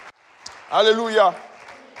Hallelujah.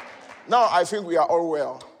 Now I think we are all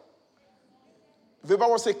well. The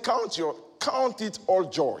Bible says, count it all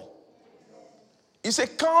joy. It says,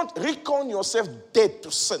 reckon yourself dead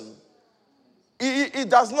to sin. It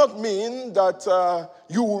does not mean that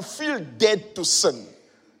you will feel dead to sin.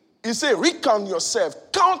 It says, count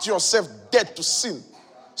yourself dead to sin.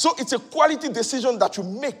 So it's a quality decision that you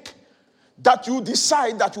make, that you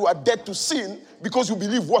decide that you are dead to sin because you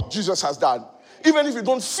believe what Jesus has done. Even if you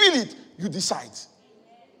don't feel it, you decide.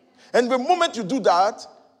 And the moment you do that,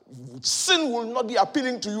 sin will not be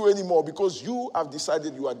appealing to you anymore because you have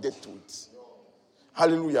decided you are dead to it.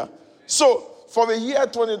 Hallelujah. So, for the year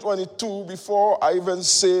 2022, before I even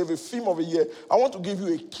say the theme of the year, I want to give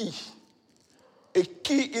you a key. A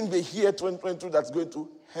key in the year 2022 that's going to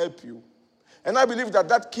help you. And I believe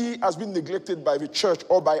that key has been neglected by the church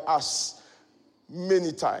or by us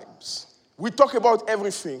many times. We talk about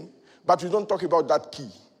everything, but we don't talk about that key.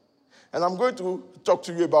 And I'm going to talk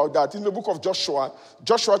to you about that. In the book of Joshua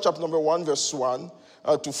chapter number 1, verse 1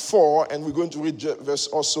 to 4, and we're going to read verse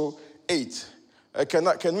also 8.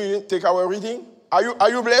 Can we take our reading? Are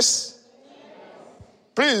you blessed?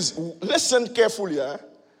 Please, listen carefully,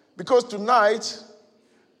 because tonight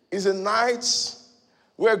is a night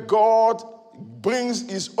where God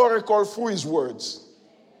brings his oracle through his words.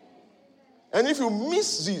 And if you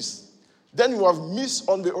miss this, then you have missed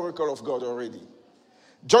on the oracle of God already.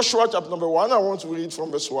 Joshua chapter number 1, I want to read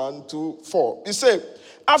from verse 1 to 4. It says,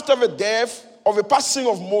 after the death of the passing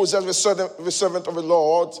of Moses, the servant of the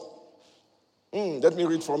Lord. Let me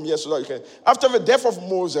read from here so that you can. After the death of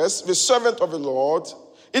Moses, the servant of the Lord,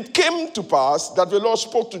 it came to pass that the Lord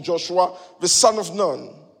spoke to Joshua, the son of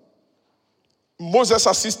Nun, Moses'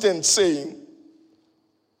 assistant, saying,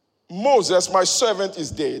 Moses, my servant,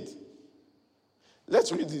 is dead.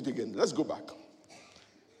 Let's read it again. Let's go back.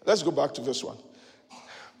 Let's go back to verse 1.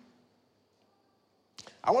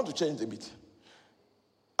 I want to change a bit.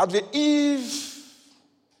 At the eve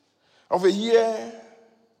of the year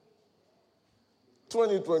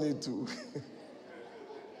 2022,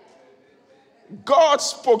 God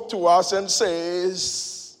spoke to us and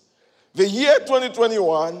says, the year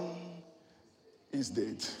 2021 is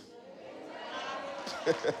dead.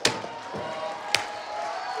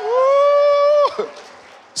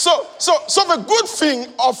 So the good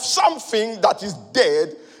thing of something that is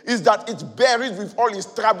dead is that it's buried with all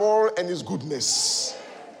its trouble and its goodness.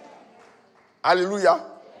 Hallelujah.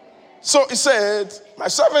 So he said, my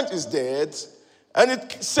servant is dead. And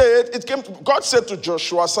God said to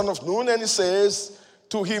Joshua, son of Nun, and he says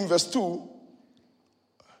to him, verse 2,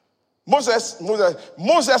 Moses,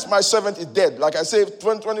 my servant is dead. Like I said,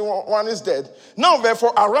 2021 is dead. Now,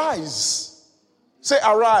 therefore, arise. Say,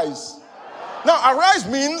 arise. Now, arise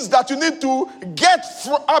means that you need to get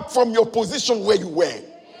up from your position where you were.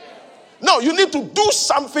 Now, you need to do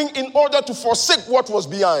something in order to forsake what was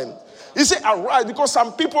behind. He said, arise, because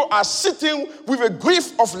some people are sitting with a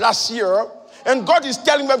grief of last year, and God is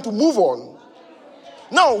telling them to move on.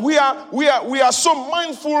 Now, we are so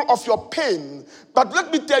mindful of your pain. But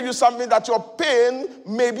let me tell you something, that your pain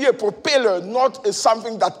may be a propeller, not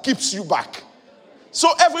something that keeps you back.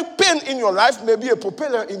 So every pain in your life may be a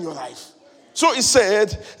propeller in your life. So he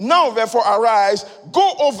said, now therefore arise,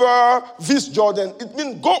 go over this Jordan. It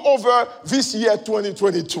means go over this year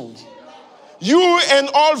 2022. You and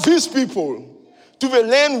all these people to the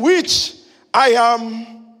land which I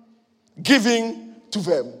am giving to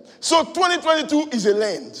them. So 2022 is a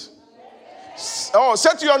land. Oh, say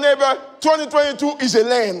to your neighbor, 2022 is a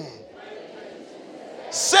land.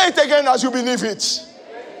 Say it again as you believe it.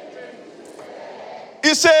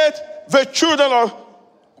 He said, the children of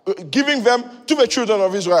giving them to the children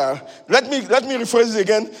of Israel. Let me rephrase it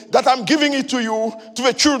again. That I'm giving it to you, to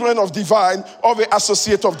the children of divine, or the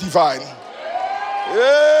associate of divine.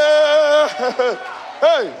 Yeah.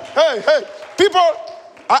 Hey. People,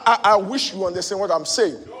 I wish you understand what I'm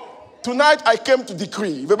saying. Tonight I came to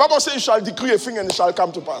decree. The Bible says you shall decree a thing and it shall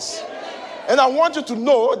come to pass. And I want you to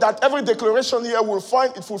know that every declaration here will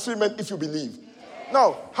find its fulfillment if you believe.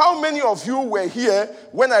 Now, how many of you were here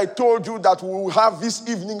when I told you that we will have this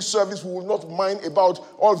evening service, we will not mind about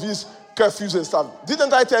all these curfews and stuff?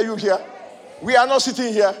 Didn't I tell you here? We are not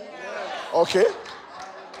sitting here. Okay.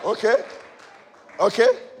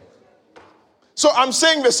 So I'm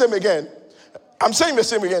saying the same again.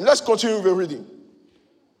 Let's continue the reading.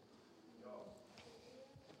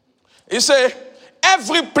 He said,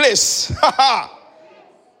 every place.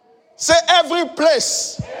 Say every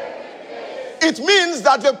place. It means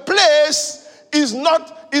that the place is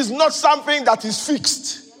not something that is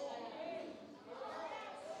fixed.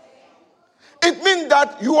 It means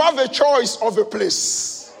that you have a choice of a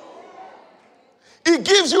place. He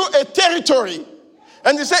gives you a territory.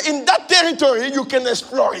 And he said, in that territory, you can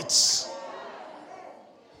explore it.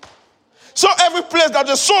 So every place that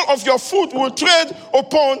the sole of your foot will tread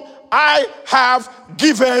upon, I have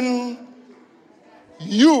given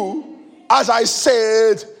you, as I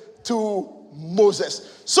said to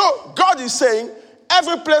Moses. So God is saying,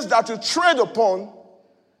 every place that you tread upon,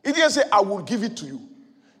 he didn't say, I will give it to you.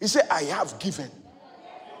 He said, I have given.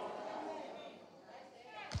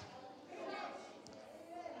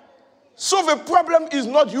 So the problem is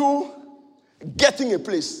not you getting a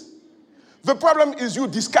place. The problem is you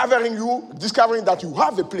discovering that you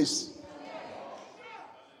have a place.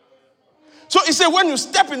 So he said, when you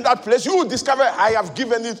step in that place, you will discover I have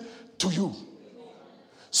given it to you.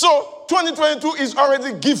 So 2022 is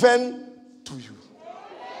already given to you.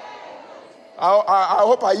 I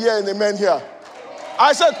hope I hear an amen here.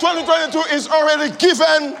 I said 2022 is already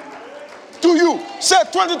given to you. Say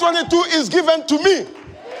 2022 is given to me.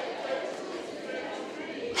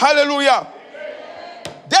 Hallelujah.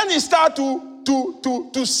 Then he started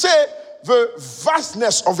to say the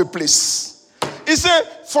vastness of a place. He said,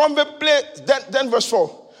 from the place, then verse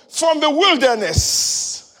 4, from the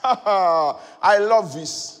wilderness. I love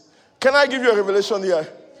this. Can I give you a revelation here?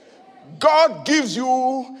 God gives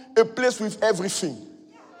you a place with everything.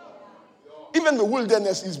 Even the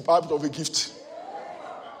wilderness is part of a gift.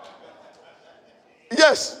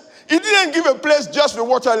 Yes. He didn't give a place just the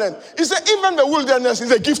waterland. He said, even the wilderness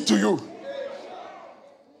is a gift to you.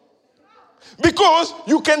 Because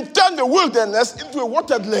you can turn the wilderness into a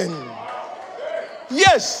watered land.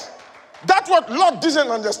 Yes. That's what Lot didn't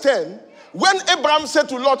understand. When Abraham said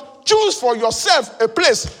to Lot, choose for yourself a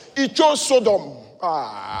place, he chose Sodom.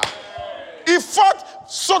 He thought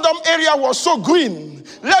Sodom area was so green.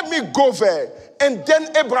 Let me go there. And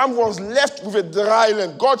then Abraham was left with a dry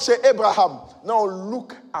land. God said, Abraham, now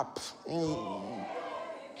look up.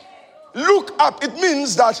 Look up. It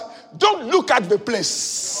means that don't look at the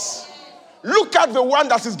place. Look at the one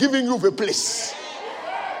that is giving you the place.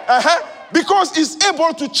 Because he's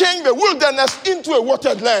able to change the wilderness into a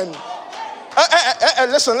watered land.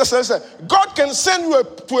 Listen. God can send you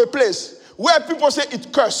to a place where people say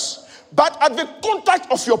it curse. But at the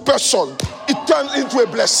contact of your person, it turns into a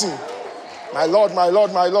blessing. My Lord.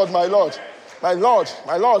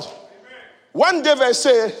 One day they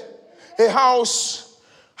say a house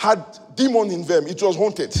had demon in them. It was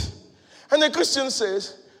haunted. And the Christian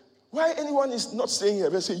says, why anyone is not staying here?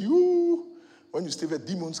 They say, when you stay there,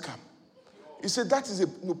 demons come. He said, that is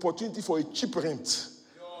an opportunity for a cheap rent.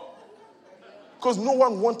 Because no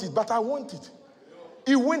one wants it, but I want it.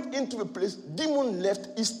 He went into the place, demon left,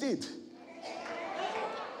 he stayed.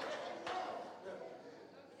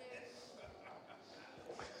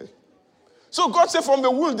 So God said, from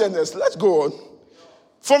the wilderness, let's go on.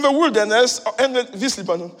 From the wilderness, and this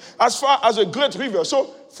Lebanon, as far as a great river.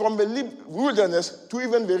 So from the wilderness to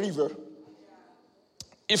even the river,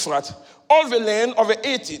 Euphrates, all the land of the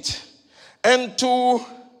Hittite, and to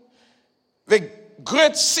the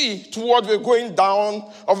great sea toward the going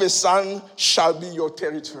down of the sun shall be your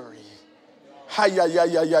territory.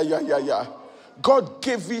 God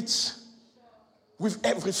gave it with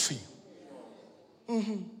everything.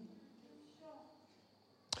 Mm-hmm.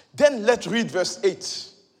 Then let's read verse 8.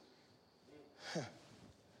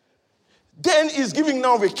 Then he's giving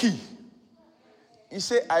now the key. He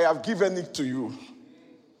said, I have given it to you,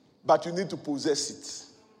 but you need to possess it.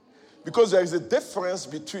 Because there is a difference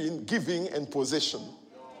between giving and possession.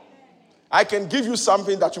 I can give you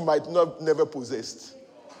something that you might never possess.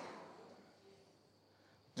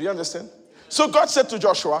 Do you understand? So God said to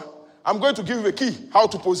Joshua, I'm going to give you the key, how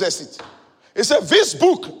to possess it. He said, this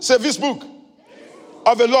book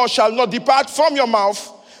of the law shall not depart from your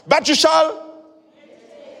mouth, but you shall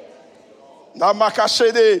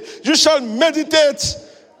meditate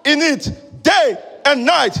in it day and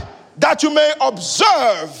night, that you may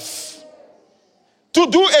observe to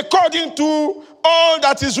do according to all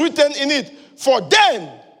that is written in it. For then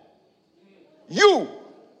you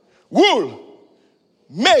will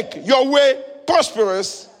make your way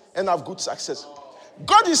prosperous and have good success.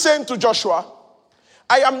 God is saying to Joshua,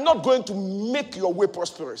 I am not going to make your way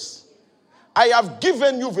prosperous. I have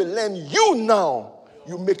given you the land.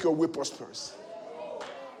 You make your way prosperous.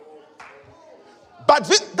 But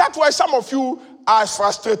that's why some of you are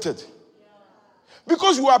frustrated.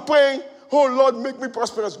 Because you are praying, oh Lord, make me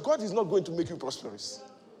prosperous. God is not going to make you prosperous.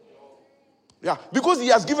 Yeah, because he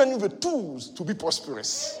has given you the tools to be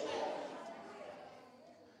prosperous.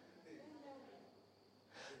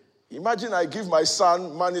 Imagine I give my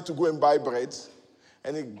son money to go and buy bread,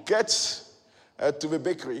 and he gets to the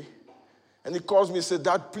bakery, And he calls me and said,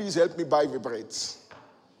 Dad, please help me buy the bread.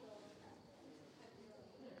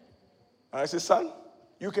 And I said, son,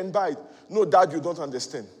 you can buy it. No, Dad, you don't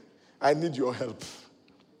understand. I need your help.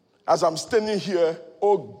 As I'm standing here,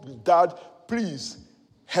 oh, Dad, please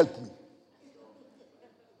help me.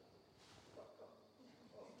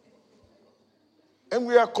 And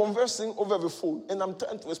we are conversing over the phone, and I'm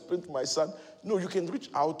trying to explain to my son, no, you can reach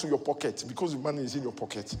out to your pocket because the money is in your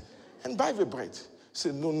pocket and buy the bread. He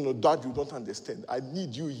said, no, Dad, you don't understand. I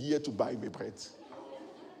need you here to buy the bread.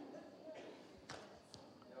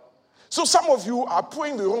 So some of you are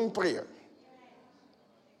praying the wrong prayer.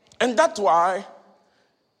 And that's why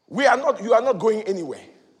you are not going anywhere.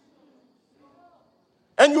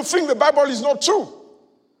 And you think the Bible is not true.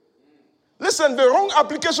 Listen, the wrong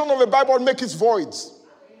application of the Bible makes it void.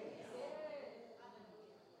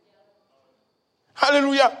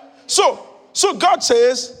 Hallelujah. So God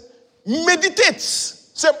says, meditate.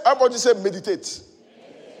 Say, everybody say meditate.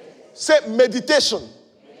 Say meditation.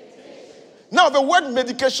 Now, the word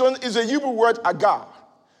medication is a Hebrew word, agar.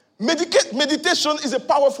 Meditation is a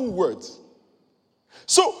powerful word.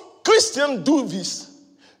 So, Christians do this.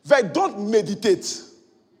 They don't meditate.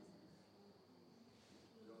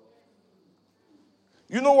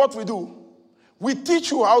 You know what we do? We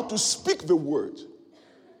teach you how to speak the word.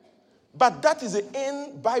 But that is the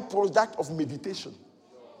end byproduct of meditation.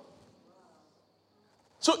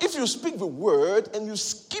 So if you speak the word and you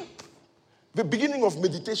skip the beginning of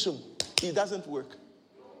meditation, it doesn't work.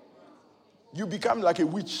 You become like a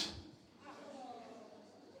witch.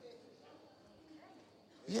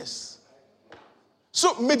 Yes.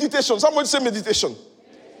 So meditation. Somebody say meditation.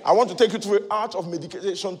 I want to take you to the art of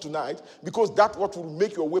meditation tonight because that's what will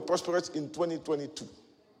make your way prosperous in 2022.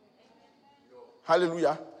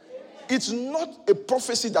 Hallelujah. It's not a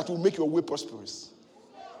prophecy that will make your way prosperous.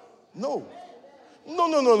 No.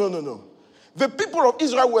 The people of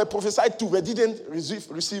Israel were prophesied to. They didn't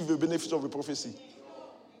receive the benefit of the prophecy.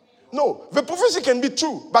 No. The prophecy can be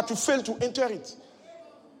true, but you fail to enter it.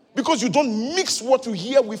 Because you don't mix what you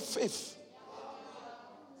hear with faith.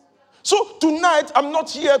 So tonight, I'm not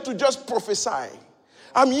here to just prophesy.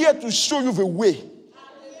 I'm here to show you the way.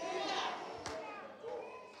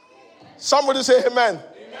 Somebody say amen. Amen.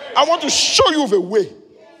 I want to show you the way.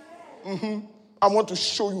 I want to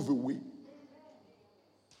show you the way.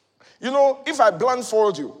 You know, if I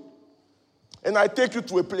blindfold you and I take you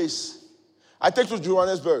to a place, I take you to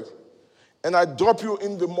Johannesburg, and I drop you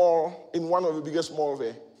in the mall, in one of the biggest malls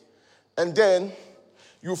there, and then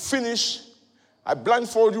you finish, I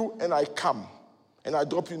blindfold you and I come and I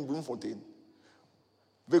drop you in Bloemfontein.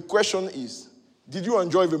 The question is, did you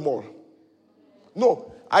enjoy the mall?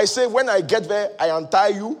 No. I say when I get there, I untie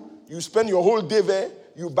you, you spend your whole day there,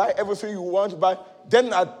 you buy everything you want to buy,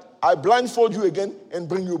 then I blindfold you again and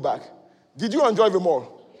bring you back. Did you enjoy the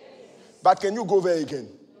mall? Yes. But can you go there again?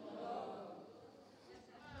 No.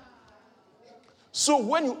 So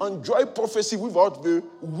when you enjoy prophecy without the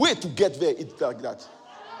way to get there, it's like that.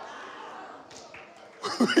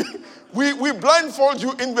 we blindfold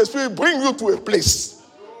you in the spirit, bring you to a place.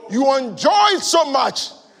 You enjoy it so much,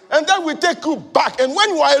 and then we take you back. And when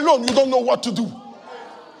you are alone, you don't know what to do.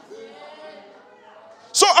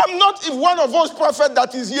 So I'm not one of those prophets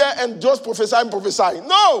that is here and just prophesying.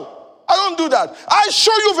 No, I don't do that. I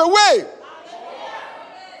show you the way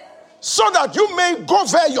so that you may go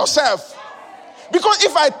there yourself. Because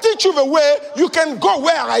if I teach you the way, you can go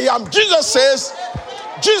where I am. Jesus says,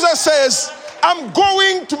 I'm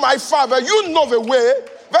going to my Father. You know the way.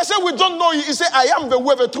 They say we don't know you. He said, I am the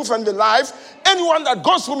way, the truth, and the life. Anyone that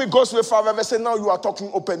goes through me goes to the Father. They say, now you are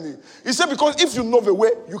talking openly. He said, because if you know the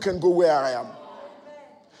way, you can go where I am.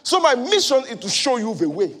 So my mission is to show you the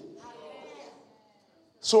way.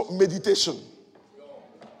 So meditation.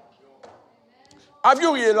 Have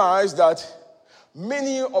you realized that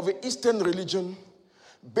many of the Eastern religion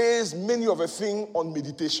base many of the things on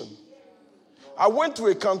meditation? I went to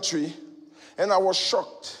a country and I was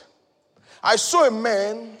shocked. I saw a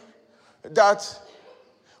man that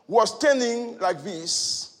was standing like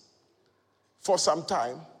this for some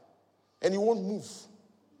time and he won't move.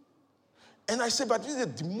 And I said, but this is a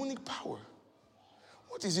demonic power.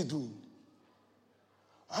 What is he doing?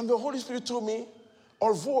 And the Holy Spirit told me,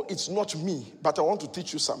 although it's not me, but I want to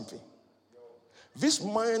teach you something. This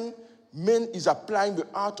man is applying the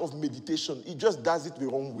art of meditation. He just does it the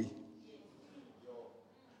wrong way.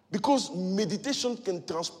 Because meditation can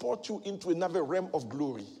transport you into another realm of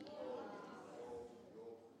glory.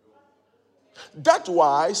 That's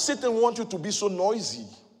why Satan wants you to be so noisy.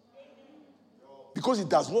 Because he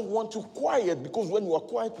does not want you quiet. Because when you are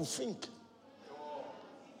quiet, you think.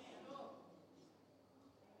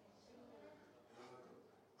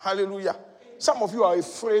 Hallelujah. Some of you are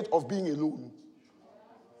afraid of being alone.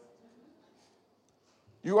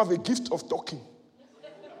 You have a gift of talking.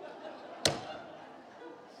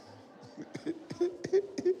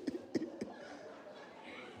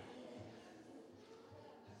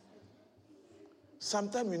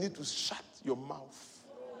 Sometimes you need to shut your mouth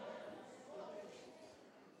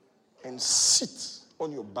and sit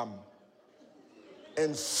on your bum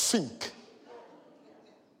and think.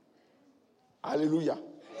 Hallelujah.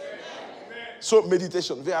 So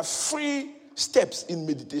meditation. There are 3 steps in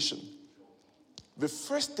meditation. The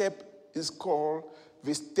first step is called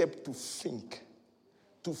the step to think.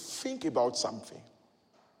 To think about something.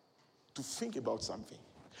 To think about something.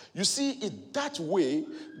 You see, it's that way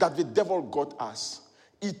that the devil got us.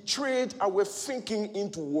 He traded our thinking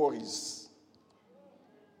into worries.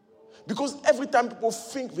 Because every time people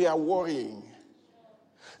think, they are worrying.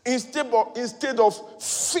 Instead of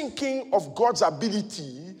thinking of God's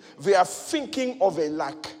ability, they are thinking of a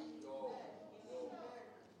lack.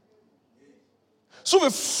 So the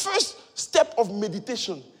first step of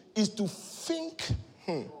meditation is to think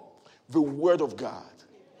the word of God.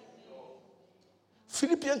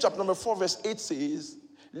 Philippians chapter number 4 verse 8 says,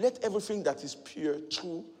 let everything that is pure,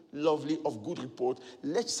 true, lovely, of good report,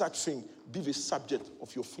 let such thing be the subject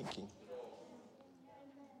of your thinking.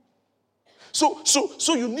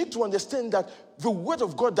 So you need to understand that the word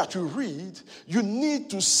of God that you read, you need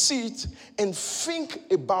to sit and think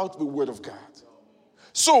about the word of God.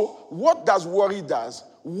 So what does worry does?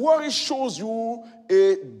 Worry shows you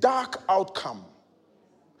a dark outcome.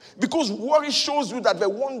 Because worry shows you that there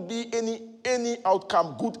won't be any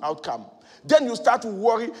outcome, good outcome. Then you start to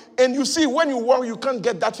worry, and you see when you worry, you can't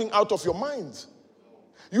get that thing out of your mind.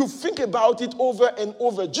 You think about it over and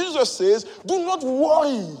over. Jesus says, do not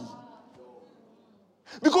worry.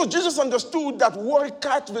 Because Jesus understood that worry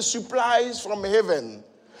cut the supplies from heaven.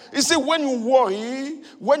 He said, when you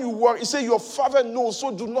worry, he said, your Father knows,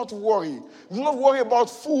 so do not worry. Do not worry about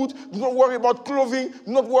food, do not worry about clothing,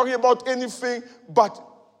 do not worry about anything, but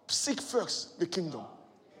seek first the kingdom.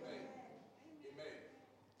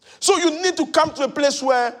 So you need to come to a place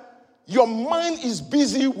where your mind is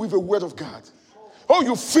busy with the word of God. Oh,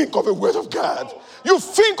 you think of the word of God. You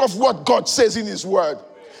think of what God says in his word.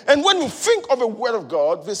 And when you think of the word of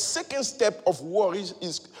God, the second step of worry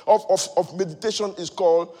of meditation is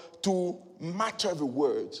called to mutter the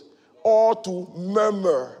word or to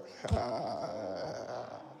murmur.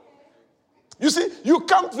 You see, you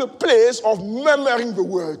come to the place of murmuring the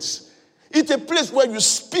words. It's a place where you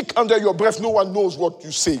speak under your breath. No one knows what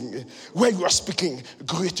you're saying. Where you are speaking,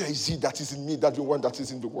 greater is he that is in me than the one that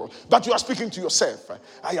is in the world. But you are speaking to yourself.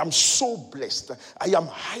 I am so blessed. I am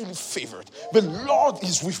highly favored. The Lord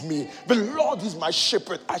is with me. The Lord is my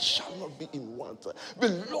shepherd. I shall not be in want.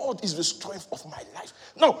 The Lord is the strength of my life.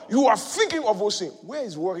 Now, you are thinking of those things. Where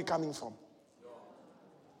is worry coming from?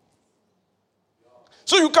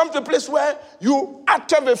 So you come to a place where you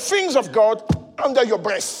utter the things of God under your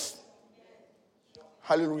breath.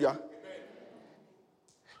 Hallelujah.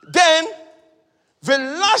 Then,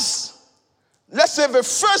 let's say the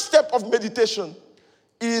first step of meditation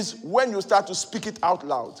is when you start to speak it out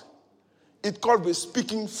loud. It's called the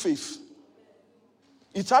speaking faith.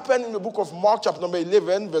 It happened in the book of Mark, chapter number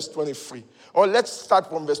 11, verse 23. Or let's start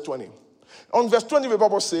from verse 20. On verse 20, the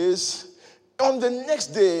Bible says, on the next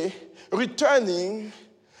day, returning,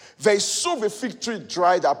 they saw the fig tree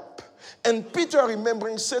dried up. And Peter,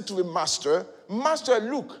 remembering, said to the master, Master,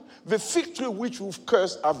 look, the fig tree which you've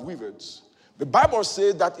cursed have withered. The Bible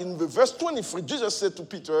says that in the verse 23, Jesus said to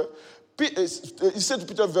Peter, he said to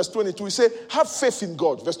Peter, verse 22, he said, have faith in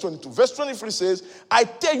God, verse 22. Verse 23 says, I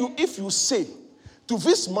tell you, if you say to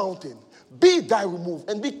this mountain, be thou removed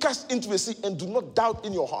and be cast into the sea, and do not doubt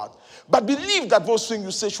in your heart, but believe that those things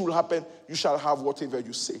you say should happen, you shall have whatever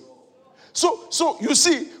you say. So you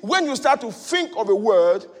see, when you start to think of a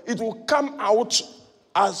word, it will come out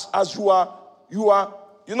as you are,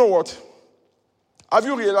 you know what? Have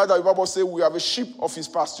you realized that the Bible says we have a sheep of his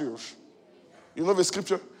pastures? You know the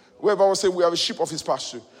scripture? Where the Bible says we have a sheep of his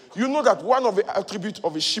pasture. You know that one of the attributes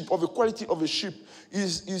of a sheep, of the quality of a sheep,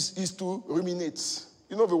 is to ruminate.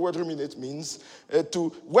 You know the word ruminate means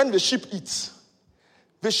when the sheep eats,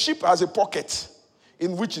 the sheep has a pocket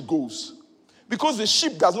in which it goes. Because the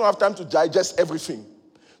sheep does not have time to digest everything.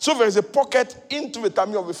 So there is a pocket into the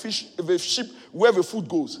tummy of the sheep where the food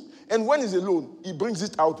goes. And when he's alone, he brings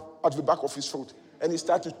it out at the back of his throat. And he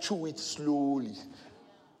starts to chew it slowly.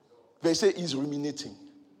 They say he's ruminating.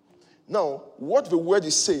 Now, what the word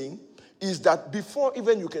is saying is that before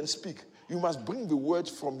even you can speak, you must bring the word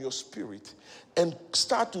from your spirit and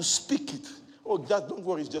start to speak it. Oh, Dad, don't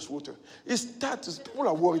worry, it's just water. People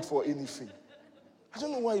are worried for anything. I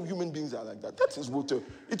don't know why human beings are like that. That is water.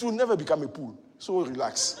 It will never become a pool. So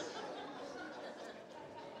relax.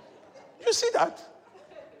 You see that?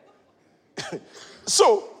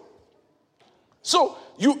 So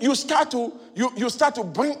you start to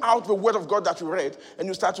bring out the word of God that you read, and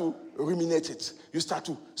you start to ruminate it. You start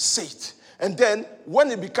to say it. And then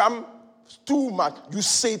when it becomes too much, you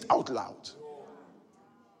say it out loud.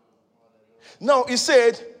 Now he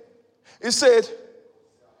said,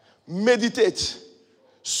 meditate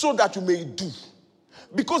so that you may do.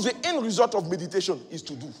 Because the end result of meditation is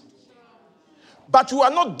to do. But you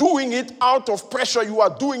are not doing it out of pressure. You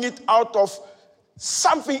are doing it out of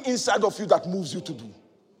something inside of you that moves you to do.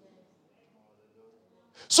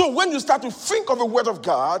 So when you start to think of the word of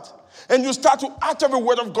God, and you start to utter the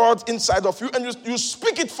word of God inside of you, and you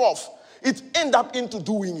speak it forth, it ends up into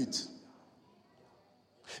doing it.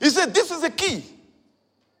 He said, this is the key.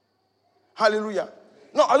 Hallelujah.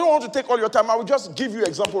 No, I don't want to take all your time. I will just give you an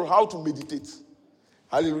example of how to meditate.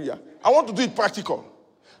 Hallelujah. I want to do it practical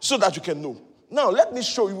so that you can know. Now, let me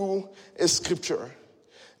show you a scripture.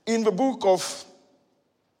 In the book of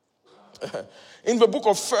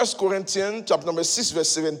 1 Corinthians, chapter number 6, verse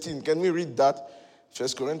 17. Can we read that? 1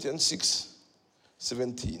 Corinthians 6,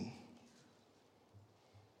 17.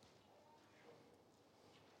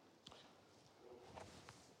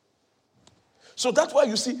 So that's why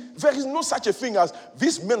you see, there is no such a thing as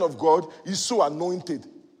this man of God is so anointed.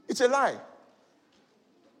 It's a lie.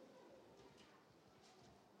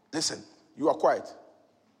 Listen, you are quiet.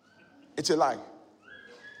 It's a lie.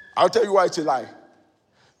 I'll tell you why it's a lie.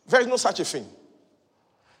 There is no such a thing.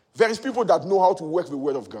 There is people that know how to work the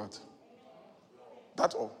word of God.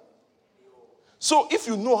 That's all. So if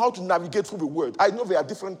you know how to navigate through the word, I know there are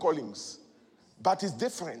different callings, but it's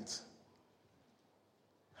different.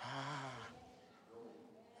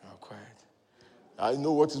 You're quiet. I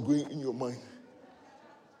know what is going in your mind.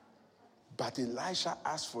 But Elisha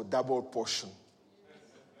asked for double portion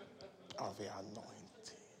of the anointing.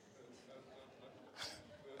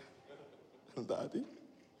 Daddy.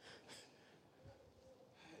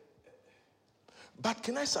 But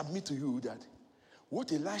can I submit to you that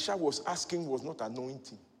what Elisha was asking was not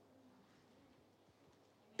anointing?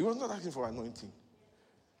 He was not asking for anointing.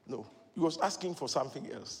 No, he was asking for something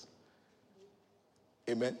else.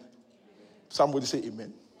 Amen? Somebody say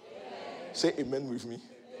amen. Amen. Say amen with me. Amen.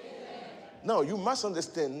 Now, you must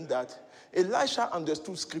understand that Elisha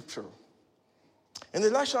understood scripture. And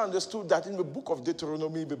Elisha understood that in the book of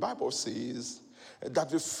Deuteronomy, the Bible says that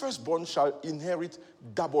the firstborn shall inherit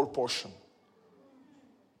double portion.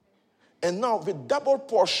 And now the double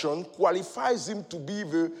portion qualifies him to be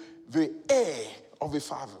the heir of the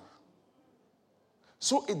father.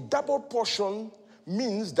 So a double portion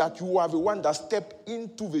means that you are the one that stepped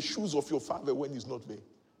into the shoes of your father when he's not there.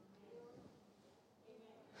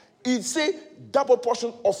 It's a double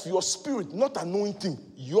portion of your spirit, not anointing,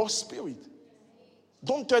 your spirit.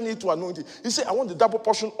 Don't turn it to anointing. He said, I want the double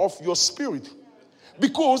portion of your spirit.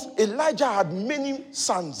 Because Elijah had many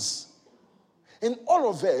sons. And all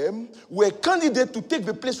of them were candidates to take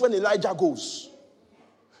the place when Elijah goes.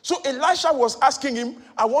 So Elisha was asking him,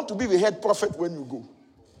 I want to be the head prophet when you go.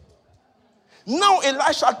 Now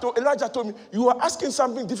Elijah told me, you are asking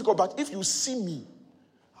something difficult, but if you see me.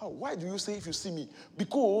 Why do you say if you see me?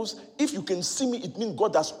 Because if you can see me, it means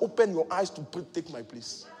God has opened your eyes to take my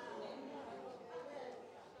place.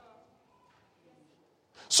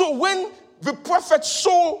 So when the prophet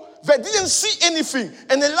saw, they didn't see anything,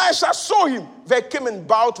 and Elisha saw him, they came and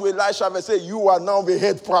bowed to Elisha and they said, you are now the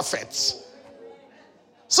head prophet.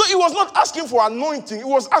 So he was not asking for anointing, he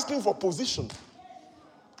was asking for position.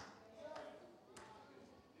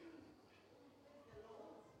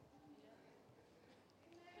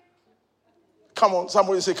 Come on,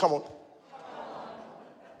 somebody say, come on.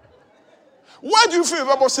 Why do you think the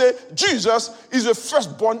Bible say Jesus is the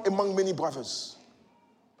firstborn among many brothers?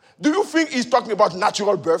 Do you think he's talking about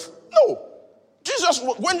natural birth? No.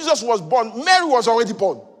 When Jesus was born, Mary was already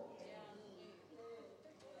born.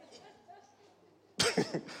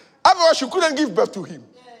 Otherwise, she couldn't give birth to him.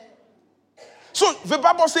 So the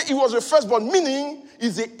Bible says he was the firstborn, meaning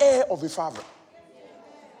he's the heir of the father.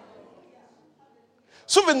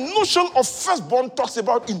 So the notion of firstborn talks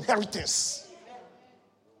about inheritance.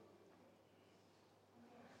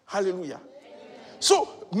 Hallelujah.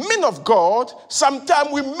 So, men of God,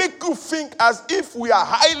 sometimes we make you think as if we are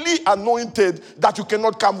highly anointed that you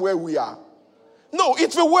cannot come where we are. No,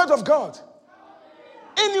 it's the word of God.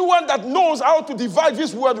 Anyone that knows how to divide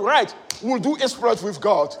this word right will do exploits with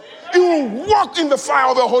God. He will walk in the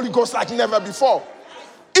fire of the Holy Ghost like never before.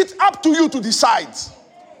 It's up to you to decide.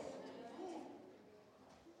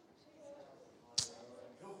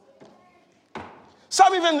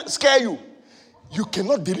 Some even scare you. You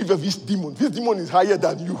cannot deliver this demon. This demon is higher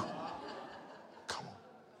than you. Come on.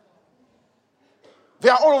 They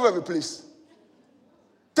are all over the place.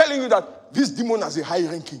 Telling you that this demon has a high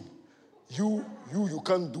ranking. You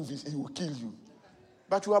can't do this. He will kill you.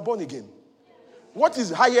 But you are born again. What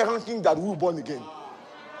is higher ranking than we born again?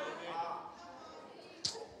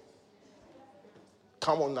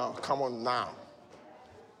 Come on now. Come on now.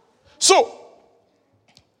 So,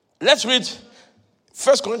 let's read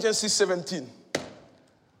 1 Corinthians 6:17.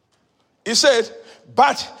 He said,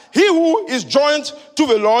 but he who is joined to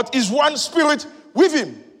the Lord is one spirit with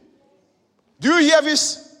him. Do you hear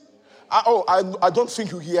this? I don't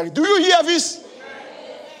think you hear it. Do you hear this?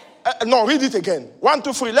 No, read it again. 1,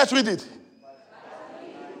 2, 3. Let's read it.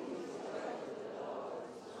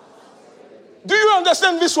 Do you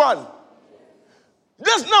understand this one?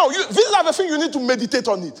 These are the things you need to meditate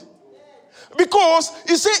on it. Because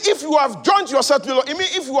he said, if you have joined yourself to the Lord, it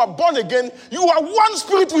means if you are born again, you are one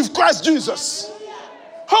spirit with Christ Jesus.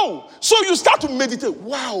 How? So you start to meditate.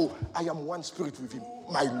 Wow, I am one spirit with him.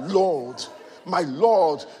 My Lord,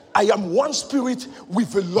 I am one spirit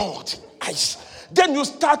with the Lord. Then you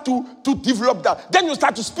start to develop that. Then you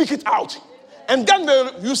start to speak it out. And then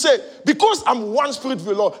you say, because I'm one spirit with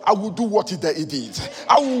the Lord, I will do what he did.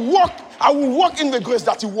 I will walk in the grace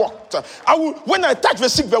that he walked. When I touch the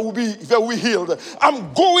sick, they will be healed.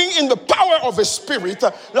 I'm going in the power of the Spirit,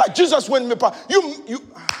 like Jesus went in the power.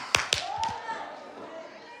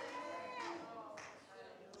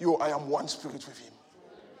 I am one spirit with him.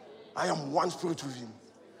 I am one spirit with him.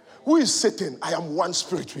 Who is Satan? I am one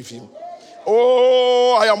spirit with him.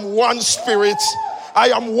 Oh, I am one spirit. I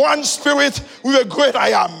am one spirit with a great I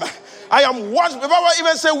am. I am one. The Bible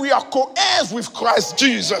even says we are co-heirs with Christ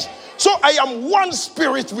Jesus. So I am one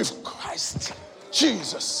spirit with Christ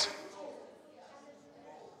Jesus.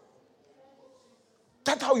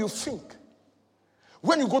 That's how you think.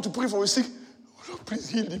 When you go to pray for a sick, oh Lord, please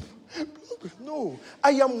heal him. No,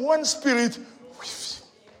 I am one spirit with him.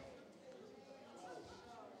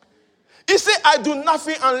 He said, I do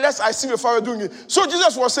nothing unless I see the Father doing it. So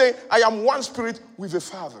Jesus was saying, I am one spirit with the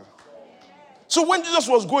Father. So when Jesus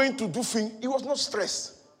was going to do things, he was not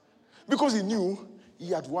stressed. Because he knew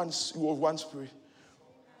he was one spirit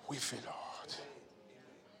with the Lord.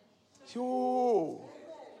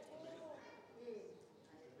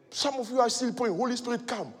 Some of you are still praying, Holy Spirit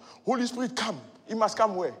come. Holy Spirit come. He must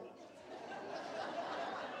come where?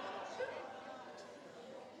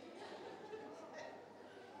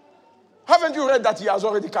 Haven't you read that he has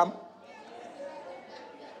already come?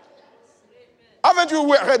 Haven't you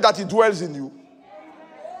read that he dwells in you?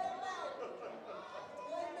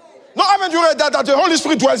 No, haven't you read that the Holy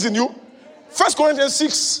Spirit dwells in you? 1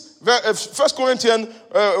 Corinthians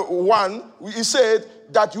 1, he said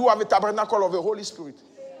that you have a tabernacle of the Holy Spirit.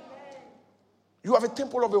 You have a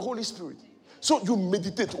temple of the Holy Spirit. So you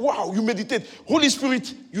meditate. Wow, you meditate. Holy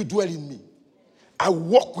Spirit, you dwell in me. I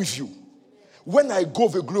walk with you. When I go,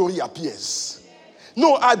 the glory appears.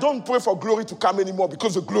 No, I don't pray for glory to come anymore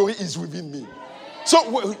because the glory is within me.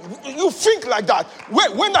 So you think like that.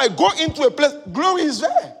 When I go into a place, glory is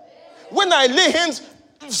there. When I lay hands,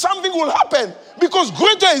 something will happen because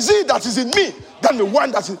greater is he that is in me than the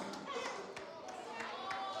one that is.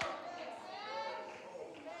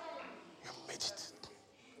 You meditate.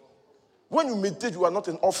 When you meditate, you are not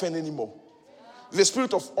an orphan anymore. The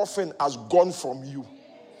spirit of orphan has gone from you.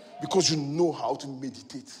 Because you know how to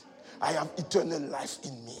meditate. I have eternal life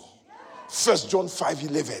in me. 1 John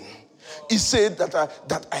 5:11. He said that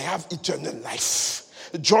I have eternal life.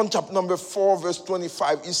 John chapter number 4 verse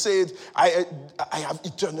 25. He said, I have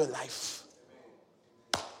eternal life.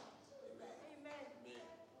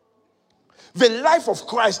 The life of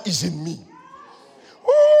Christ is in me.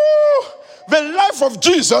 Oh, the life of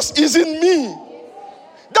Jesus is in me.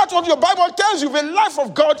 That's what your Bible tells you. The life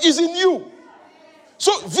of God is in you.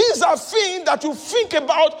 So these are things that you think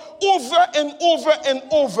about over and over and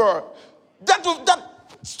over.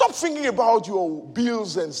 Stop thinking about your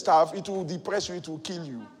bills and stuff. It will depress you. It will kill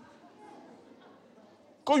you.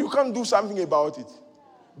 Because you can't do something about it.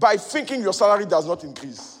 By thinking your salary does not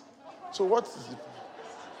increase. So what is it?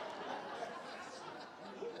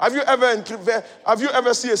 Have you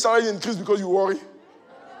ever seen a salary increase because you worry?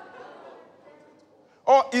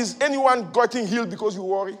 Or is anyone getting healed because you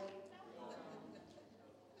worry?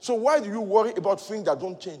 So why do you worry about things that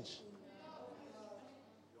don't change?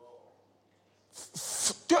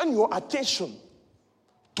 Turn your attention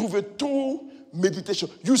to the true meditation.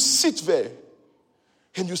 You sit there.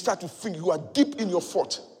 And you start to think, you are deep in your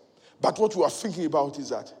thought. But what you are thinking about is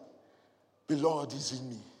that the Lord is in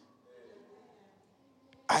me.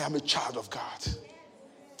 I am a child of God.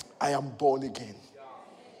 I am born again.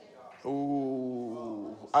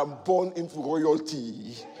 Oh, I'm born into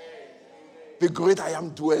royalty. The great I am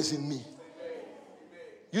dwells in me.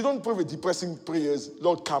 You don't pray with depressing prayers,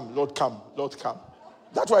 Lord come, Lord come, Lord come.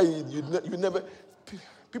 That's why you never,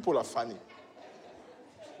 people are funny.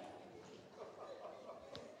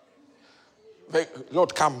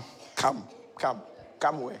 Lord come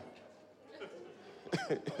where?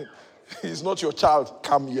 He's not your child,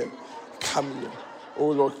 come here.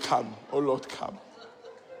 Oh Lord come, oh Lord come.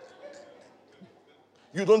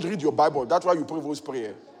 You don't read your Bible, that's why you pray those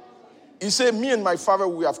prayers. He said, me and my Father,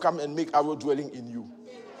 we have come and make our dwelling in you.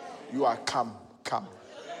 You are come.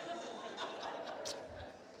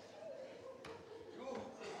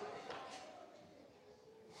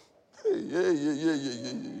 Yeah.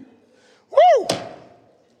 Woo!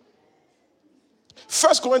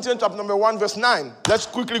 1 Corinthians chapter number 1, verse 9. Let's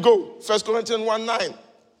quickly go. 1 Corinthians 1:9.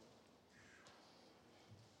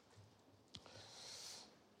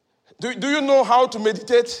 Do you know how to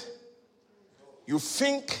meditate? You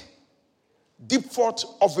think deep thought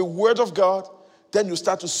of the word of God, then you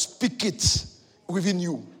start to speak it within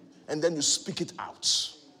you, and then you speak it out.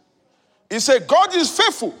 He said, God is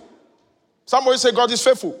faithful. Somebody say, God is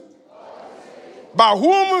faithful. By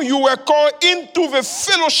whom you were called into the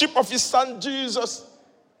fellowship of his son Jesus.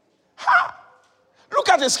 Ha! Look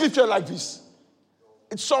at a scripture like this.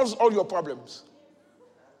 It solves all your problems.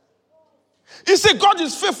 He said, God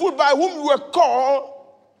is faithful by whom you were called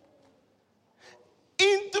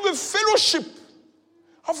into the fellowship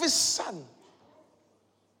of his son.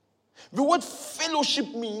 The word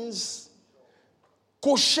fellowship means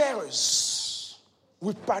co-sharers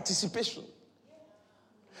with participation.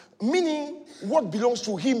 Meaning, what belongs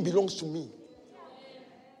to him belongs to me.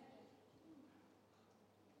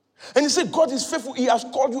 And he said, God is faithful. He has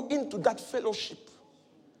called you into that fellowship.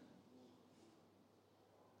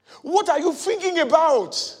 What are you thinking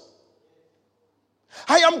about?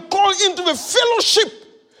 I am called into the fellowship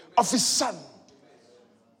of his son.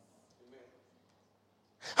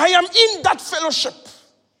 I am in that fellowship.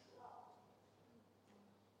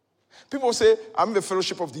 People say, I'm in the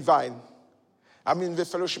fellowship of divine. I'm in the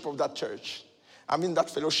fellowship of that church. I'm in that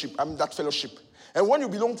fellowship. I'm in that fellowship. And when you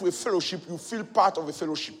belong to a fellowship, you feel part of a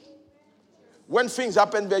fellowship. When things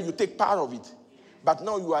happen there, you take part of it. But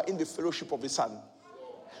now you are in the fellowship of the Son.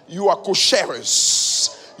 You are co-sharers.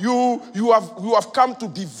 You have come to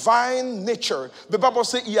divine nature. The Bible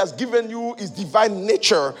says he has given you his divine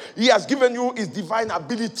nature. He has given you his divine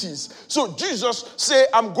abilities. So Jesus said,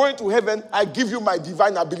 I'm going to heaven. I give you my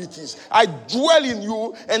divine abilities. I dwell in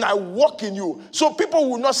you and I walk in you. So people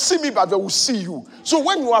will not see me, but they will see you. So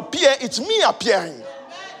when you appear, it's me appearing.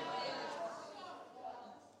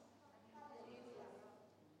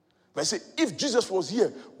 But I say, if Jesus was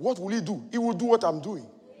here, what will he do? He will do what I'm doing.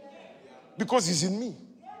 Because he's in me.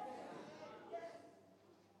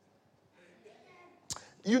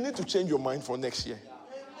 You need to change your mind for next year.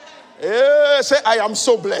 Say, I am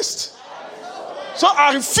so blessed. So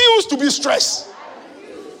I refuse to be stressed.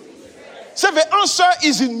 Say, the answer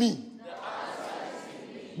is in me.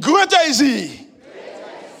 Greater is he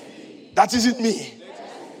that is in me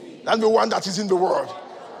than the one that is in the world.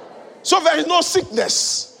 So there is no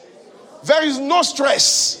sickness. There is no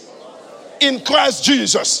stress in Christ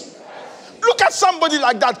Jesus. Look at somebody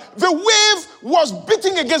like that. The wave was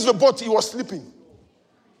beating against the boat. He was sleeping.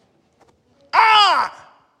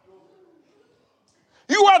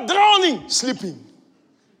 You are drowning, sleeping.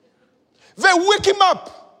 They wake him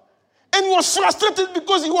up. And he was frustrated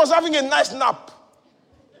because he was having a nice nap.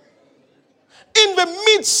 In the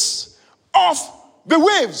midst of the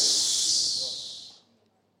waves.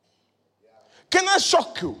 Can I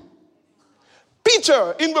shock you?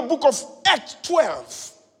 Peter, in the book of Acts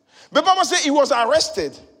 12, the Bible says he was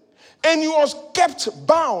arrested and he was kept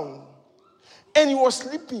bound and he was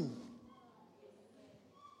sleeping.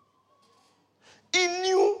 He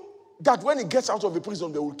knew that when he gets out of the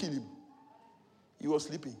prison, they will kill him. He was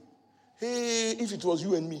sleeping. Hey, if it was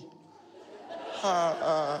you and me.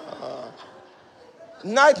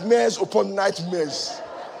 Nightmares upon nightmares.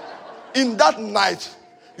 In that night,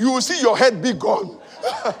 you will see your head be gone.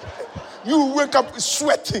 You will wake up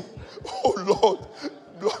sweating. Oh Lord,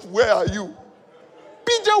 where are you?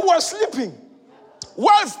 Peter was sleeping.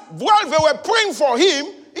 While they were praying for him,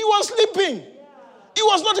 he was sleeping. He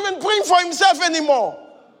was not even praying for himself anymore.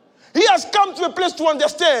 He has come to a place to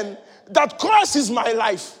understand that Christ is my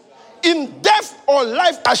life. In death or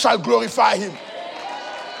life, I shall glorify him.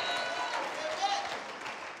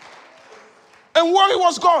 And worry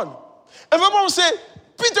was gone. And the Bible says,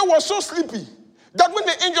 Peter was so sleepy that when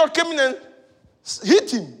the angel came in and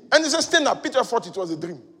hit him, and he said, stand up, Peter thought it was a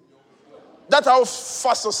dream. That's how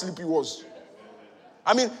fast asleep he was.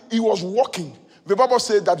 I mean, he was walking. The Bible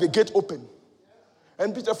said that the gate opened.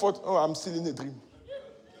 And Peter thought, oh, I'm still in a dream.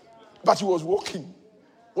 But he was walking.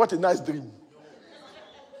 What a nice dream.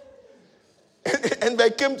 And they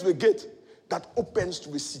came to the gate that opens to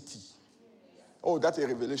the city. Oh, that's a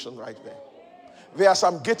revelation right there. There are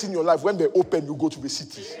some gates in your life, when they open, you go to the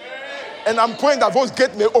city. And I'm praying that those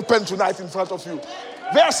gates may open tonight in front of you.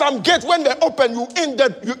 There are some gates, when they open, you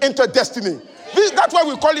enter destiny. That's why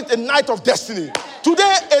we call it a night of destiny.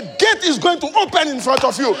 Today, a gate is going to open in front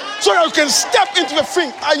of you so that you can step into the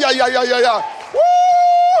thing. Woo!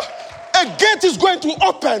 A gate is going to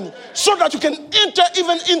open so that you can enter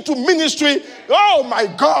even into ministry. Oh my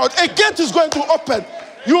God, a gate is going to open.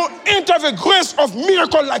 You enter the grace of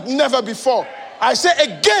miracle like never before. I say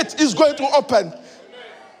a gate is going to open.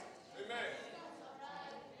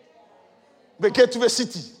 The gate to the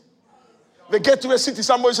city. The gate to the city.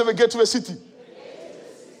 Somebody say the gate to the city.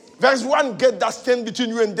 There is one gate that stands between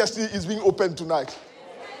you and destiny is being opened tonight.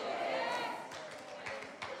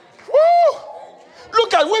 Woo!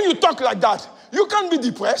 Look at when you talk like that, you can't be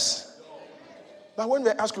depressed. But when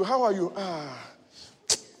they ask you, how are you?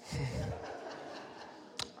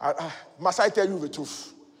 Must I tell you the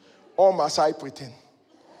truth? Or must I pretend?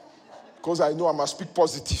 Because I know I must speak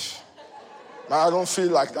positive. But I don't feel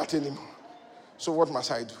like that anymore. So what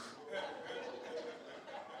must I do?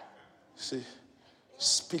 See,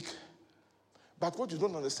 speak. But what you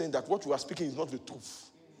don't understand, that what you are speaking is not the truth.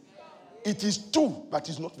 It is true, but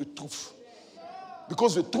it's not the truth.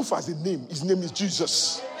 Because the truth has a name. His name is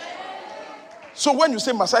Jesus. So when you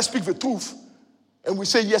say, must I speak the truth? And we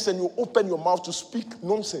say yes, and you open your mouth to speak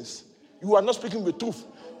nonsense. You are not speaking the truth.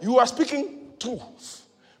 You are speaking truth,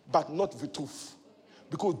 but not the truth.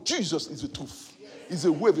 Because Jesus is the truth. He's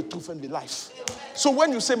the way, the truth, and the life. So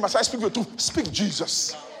when you say, must I speak the truth? Speak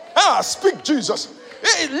Jesus. Speak Jesus.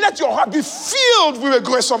 Let your heart be filled with the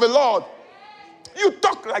grace of the Lord. You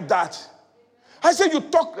talk like that. I say you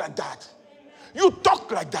talk like that. You talk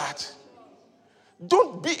like that.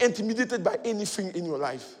 Don't be intimidated by anything in your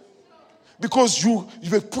life. Because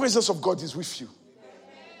the presence of God is with you.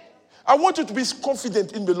 I want you to be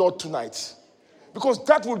confident in the Lord tonight. Because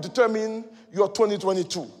that will determine your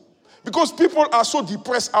 2022. Because people are so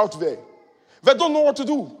depressed out there. They don't know what to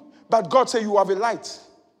do. But God said you have a light.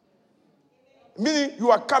 Meaning you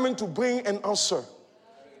are coming to bring an answer.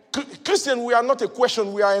 Christian, we are not a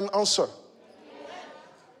question, we are an answer.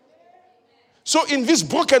 So in this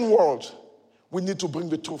broken world, we need to bring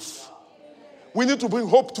the truth. We need to bring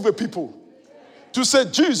hope to the people. To say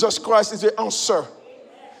Jesus Christ is the answer.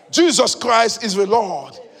 Jesus Christ is the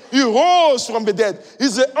Lord. He rose from the dead.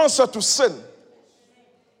 He's the answer to sin.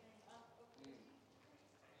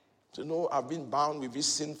 You know, I've been bound with this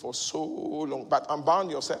sin for so long, but I'm bound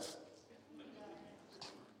yourself.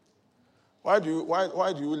 Why do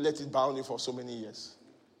you let it bound you for so many years?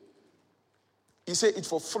 He said it's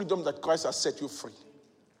for freedom that Christ has set you free.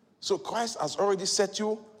 So Christ has already set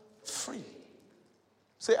you free.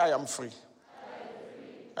 Say, I am free.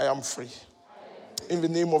 I am free. In the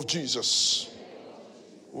name of Jesus.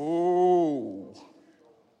 Oh.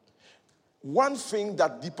 One thing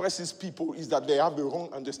that depresses people is that they have the wrong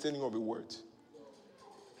understanding of the word.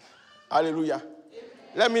 Hallelujah.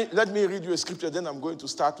 Let me read you a scripture, then I'm going to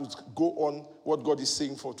start to go on what God is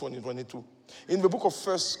saying for 2022. In the book of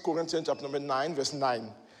 1 Corinthians chapter number 9, verse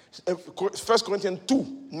 9. 1 Corinthians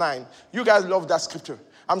 2, 9. You guys love that scripture.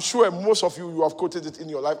 I'm sure most of you have quoted it in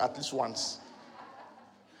your life at least once.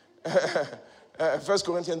 1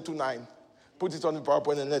 Corinthians 2, 9. Put it on the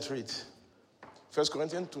PowerPoint and let's read. 1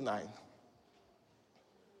 Corinthians 2, 9.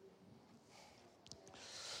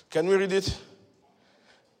 Can we read it?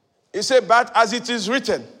 He said, but as it is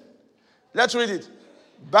written. Let's read it.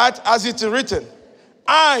 But as it is written,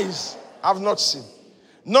 eyes have not seen,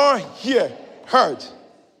 nor ear heard,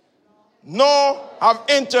 nor have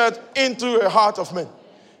entered into the heart of men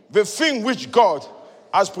the thing which God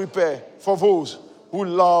has prepared for those who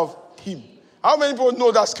love him. How many people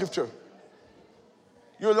know that scripture?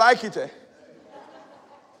 You like it, eh?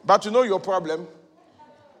 But you know your problem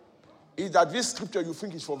is that this scripture you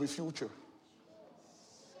think is for the future.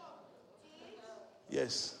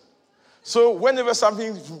 Yes. So whenever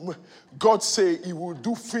something, God say he will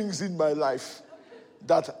do things in my life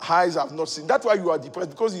that eyes have not seen. That's why you are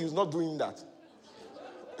depressed, because he is not doing that.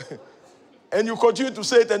 And you continue to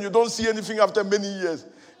say it and you don't see anything after many years.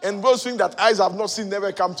 And those things that eyes have not seen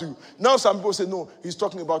never come to you. Now some people say, no, he's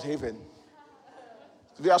talking about heaven.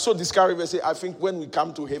 They are so discouraged. They say, I think when we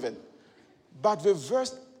come to heaven. But the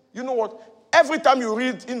verse, you know what? Every time you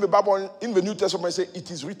read in the Bible, in the New Testament, say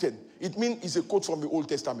it is written. It means it's a quote from the Old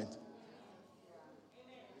Testament.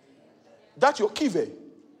 That's your key there.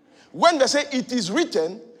 When they say it is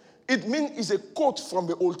written, it means it's a quote from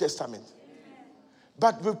the Old Testament.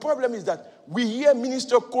 But the problem is that we hear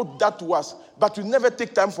minister quote that to us, but we never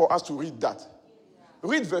take time for us to read that.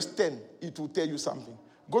 Read verse 10. It will tell you something.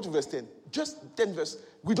 Go to verse 10. Just 10 verse.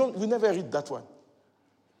 We never read that one.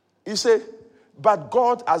 He said, but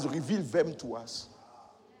God has revealed them to us.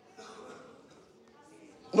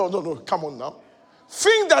 No. Come on now.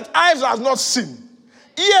 Things that eyes have not seen.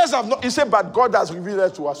 Ears have not. He said, but God has revealed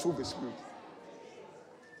it to us through the Spirit.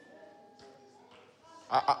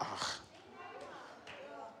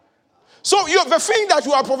 So the thing that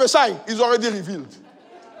you are prophesying is already revealed.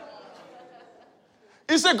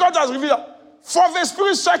 He said, God has revealed. For the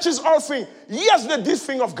Spirit searches all things. Yes, the deep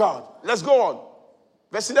thing of God. Let's go on.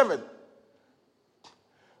 Verse 11.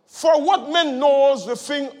 For what man knows the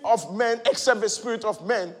thing of man except the Spirit of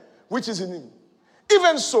man which is in him?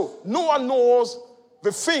 Even so, no one knows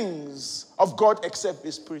the things of God except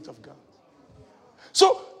the Spirit of God.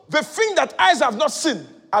 So, the thing that eyes have not seen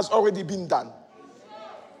has already been done.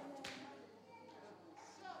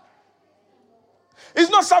 It's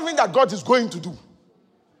not something that God is going to do.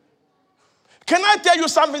 Can I tell you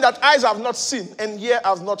something that eyes have not seen and ear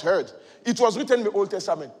have not heard? It was written in the Old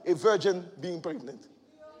Testament, a virgin being pregnant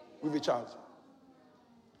with a child.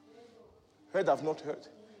 Heard have not heard,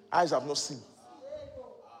 eyes have not seen.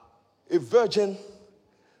 A virgin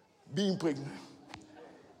being pregnant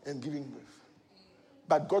and giving birth.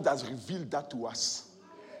 But God has revealed that to us.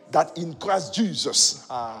 That in Christ Jesus,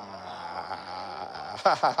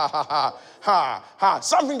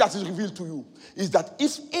 something that is revealed to you is that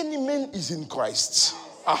if any man is in Christ,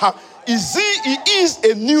 he is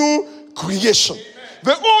a new creation.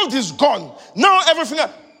 The old is gone. Now everything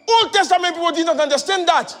else. Old Testament people did not understand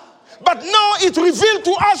that. But now it revealed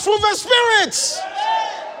to us through the Spirit.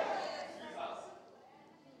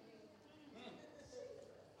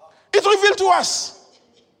 It revealed to us.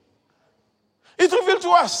 It revealed to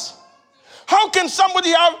us. How can somebody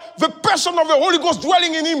have the person of the Holy Ghost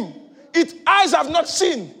dwelling in him? Eyes have not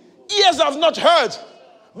seen, ears have not heard,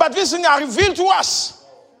 but these things are revealed to us.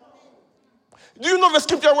 Do you know the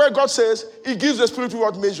scripture where God says he gives the Spirit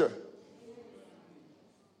without measure?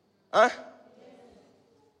 Huh?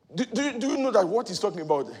 Do you know that what he's talking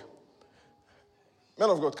about there? Man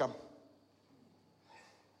of God, come.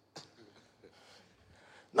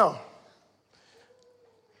 Now,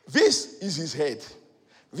 this is his head.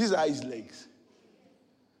 These are his legs.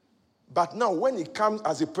 But now, when he comes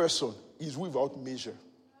as a person, he's without measure.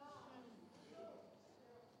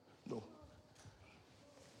 No.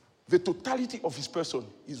 The totality of his person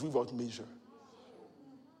is without measure.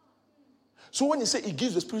 So when he says he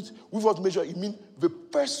gives the Spirit without measure, it means the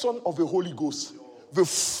person of the Holy Ghost, the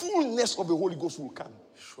fullness of the Holy Ghost will come.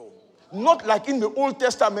 Not like in the Old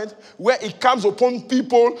Testament where it comes upon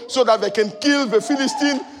people so that they can kill the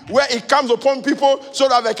Philistine, where it comes upon people so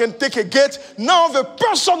that they can take a gate. Now the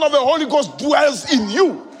person of the Holy Ghost dwells in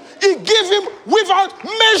you. He gives him without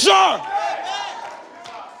measure.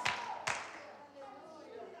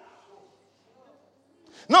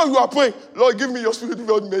 Now you are praying, Lord, give me your Spirit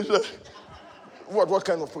without measure. What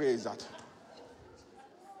kind of prayer is that?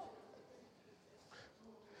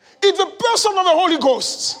 It's the person of the Holy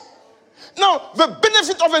Ghost. Now, the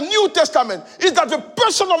benefit of the New Testament is that the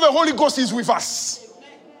person of the Holy Ghost is with us.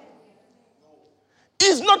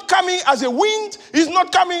 He's not coming as a wind. He's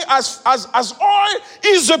not coming as oil.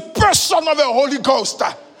 He's the person of the Holy Ghost.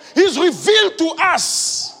 He's revealed to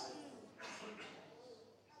us.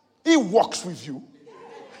 He walks with you.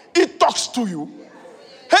 He talks to you.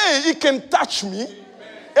 Hey, he can touch me.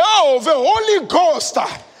 Oh, the Holy Ghost.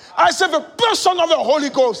 I said the person of the Holy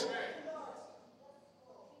Ghost.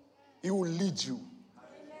 He will lead you.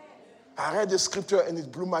 I read the scripture and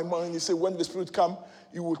it blew my mind. He said, when the Spirit comes,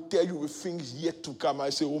 he will tell you the things yet to come. I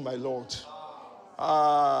say, oh my Lord.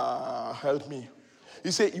 Help me. He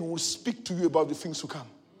said, he will speak to you about the things to come.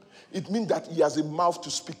 It means that he has a mouth to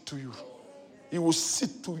speak to you. He will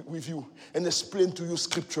sit with you and explain to you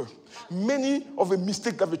scripture. Many of the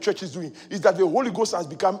mistakes that the church is doing is that the Holy Ghost has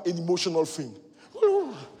become an emotional thing.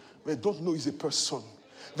 They don't know he's a person.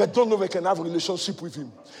 They don't know they can have a relationship with him.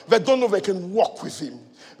 They don't know they can walk with him.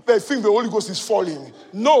 They think the Holy Ghost is falling.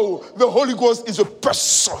 No, the Holy Ghost is a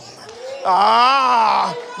person.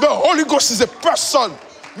 The Holy Ghost is a person.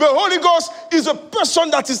 The Holy Ghost is a person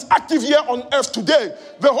that is active here on earth today.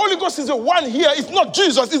 The Holy Ghost is the one here. It's not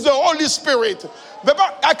Jesus, it's the Holy Spirit.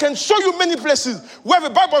 I can show you many places where the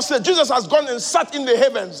Bible says Jesus has gone and sat in the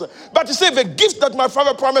heavens. But he said, the gift that my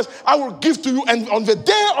Father promised, I will give to you. And on the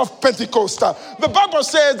day of Pentecost, the Bible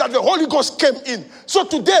says that the Holy Ghost came in. So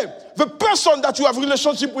today, the person that you have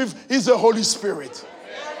relationship with is the Holy Spirit.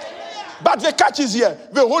 But the catch is here.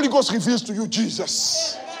 The Holy Ghost reveals to you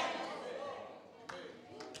Jesus.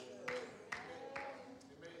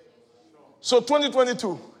 So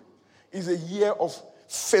 2022 is a year of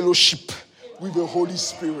fellowship with the Holy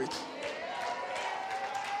Spirit.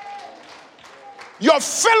 Your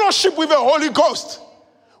fellowship with the Holy Ghost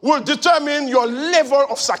will determine your level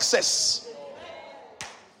of success.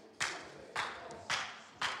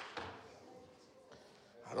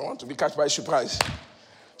 I don't want to be catch by surprise.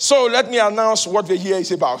 So let me announce what the year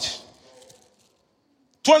is about.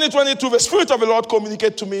 2022, the Spirit of the Lord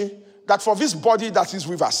communicated to me that for this body that is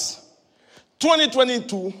with us,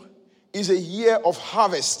 2022 is a year of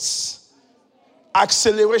harvests,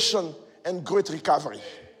 acceleration, and great recovery.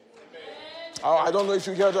 Oh, I don't know if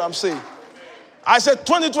you hear what I'm saying. I said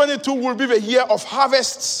 2022 will be the year of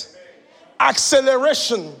harvests,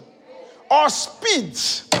 acceleration, or speed,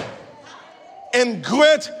 and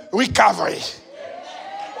great recovery.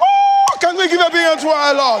 Oh, can we give a big hand to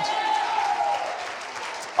our Lord?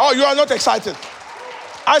 Oh, you are not excited.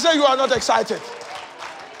 I said you are not excited.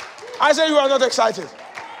 I say you are not excited.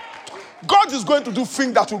 God is going to do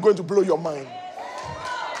things that are going to blow your mind.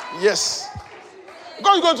 Yes.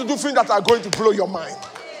 God is going to do things that are going to blow your mind.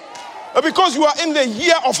 Because you are in the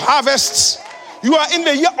year of harvests, you are in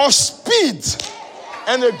the year of speed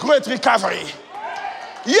and a great recovery.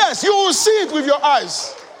 Yes, you will see it with your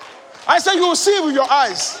eyes. I say you will see it with your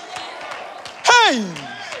eyes. Hey!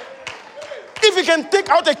 If he can take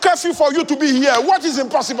out a curfew for you to be here, what is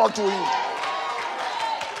impossible to you?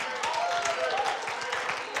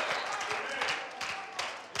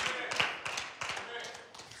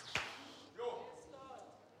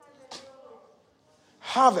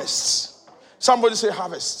 Harvests. Somebody say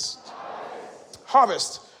harvests.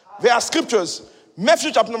 Harvest. There are scriptures.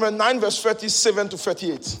 Matthew chapter number 9, verse 37 to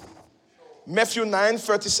 38. Matthew 9,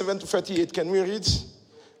 37 to 38. Can we read?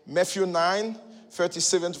 Matthew 9,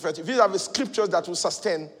 37 to 38. These are the scriptures that will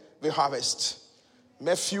sustain the harvest.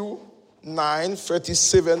 Matthew 9,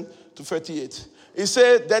 37 to 38.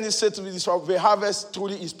 Then he said to the disciples, the harvest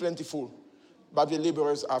truly is plentiful, but the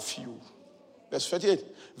laborers are few. Verse 38.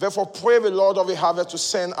 Therefore, pray the Lord of the harvest to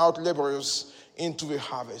send out laborers into the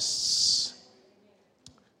harvest.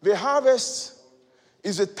 The harvest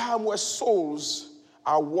is a time where souls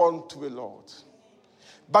are won to the Lord.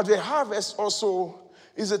 But the harvest also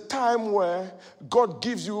is a time where God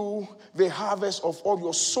gives you the harvest of all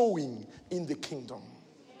your sowing in the kingdom.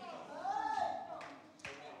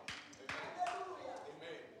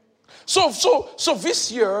 So this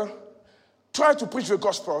year, try to preach the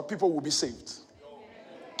gospel, people will be saved.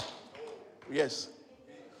 Yes.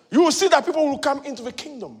 You will see that people will come into the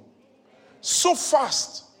kingdom so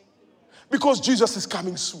fast because Jesus is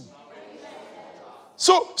coming soon.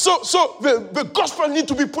 So the gospel need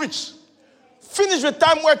to be preached. Finish the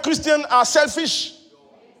time where Christians are selfish,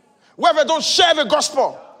 where they don't share the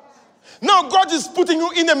gospel. Now God is putting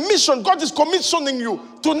you in a mission. God is commissioning you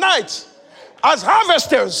tonight as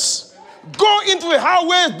harvesters. Go into the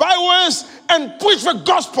highways, byways, and preach the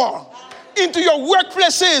gospel. Into your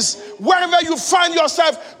workplaces, wherever you find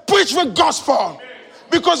yourself, preach the gospel.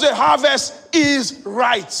 Because the harvest is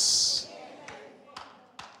right.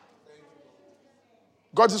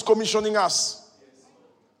 God is commissioning us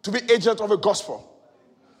to be agents of the gospel,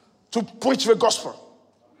 to preach the gospel,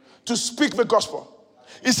 to speak the gospel.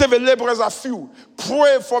 He said the laborers are few.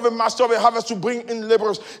 Pray for the master of the harvest to bring in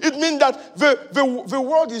laborers. It means that the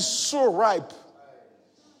world is so ripe.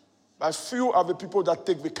 But few are the people that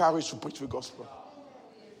take the courage to preach the gospel.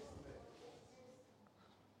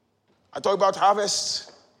 I talk about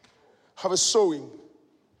harvest sowing.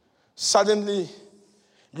 Suddenly,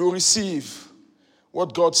 you receive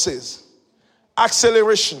what God says.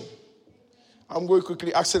 Acceleration. I'm going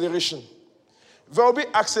quickly. Acceleration. There will be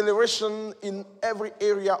acceleration in every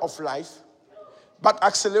area of life, but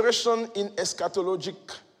acceleration in eschatologic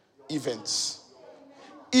events.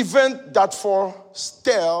 Event that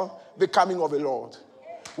foretell the coming of the Lord.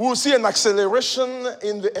 We will see an acceleration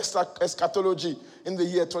in the eschatology in the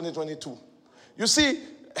year 2022. You see,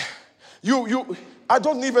 I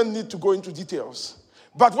don't even need to go into details.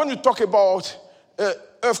 But when you talk about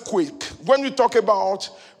earthquake, when we talk about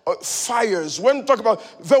fires, when we talk about,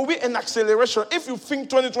 there will be an acceleration. If you think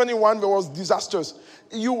 2021 there was disasters,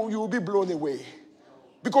 you will be blown away.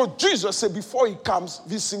 Because Jesus said before he comes,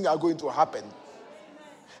 these things are going to happen.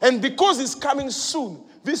 And because he's coming soon,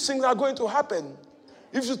 these things are going to happen.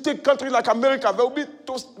 If you take country like America,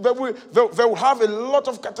 they will have a lot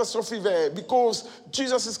of catastrophe there because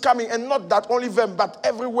Jesus is coming, and not that only them, but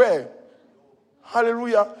everywhere.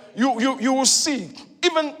 Hallelujah. You will see,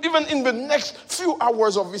 even in the next few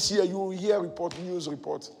hours of this year, you will hear news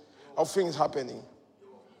reports of things happening.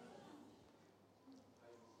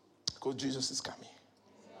 Because Jesus is coming.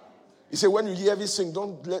 He said, when you hear this thing,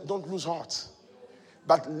 don't lose heart.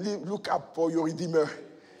 But look up, for your Redeemer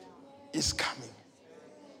is coming.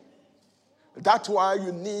 That's why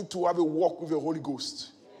you need to have a walk with the Holy Ghost.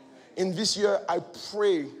 In this year, I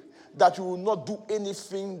pray that you will not do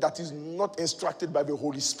anything that is not instructed by the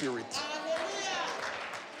Holy Spirit.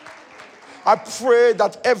 I pray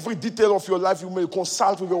that every detail of your life you may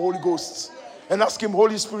consult with the Holy Ghost and ask him,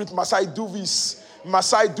 Holy Spirit, must I do this?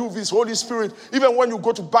 Must I do this? Holy Spirit, even when you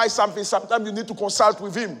go to buy something, sometimes you need to consult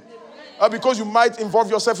with him because you might involve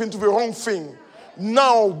yourself into the wrong thing.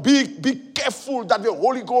 Now, be careful that the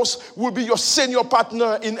Holy Ghost will be your senior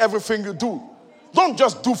partner in everything you do. Don't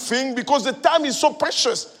just do things because the time is so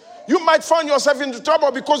precious. You might find yourself into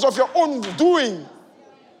trouble because of your own doing.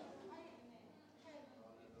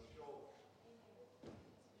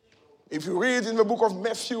 If you read in the book of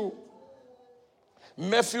Matthew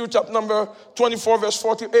chapter number 24, verse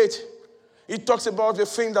 48, it talks about the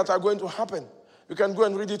things that are going to happen. You can go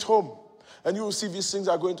and read it home, and you will see these things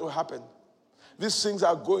are going to happen. These things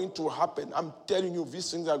are going to happen. I'm telling you, these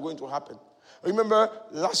things are going to happen. Remember,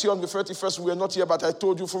 last year on the 31st, we were not here, but I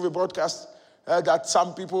told you through the broadcast that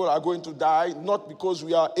some people are going to die, not because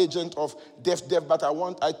we are agent of death, but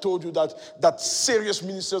I told you that serious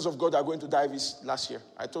ministers of God are going to die this last year.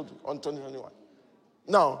 I told you, on 2021.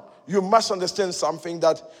 Now, you must understand something,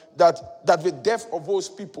 that the death of those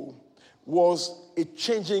people was a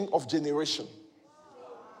changing of generation.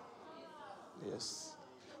 Yes.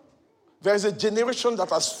 There is a generation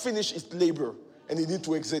that has finished its labor and it needs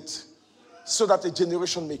to exit so that a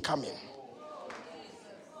generation may come in.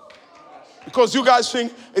 Because you guys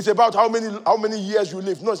think it's about how many years you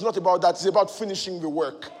live. No, it's not about that. It's about finishing the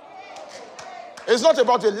work. It's not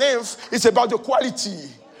about the length. It's about the quality.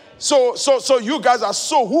 So you guys are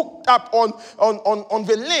so hooked up on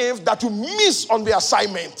the length that you miss on the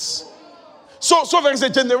assignments. So there is a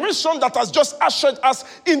generation that has just ushered us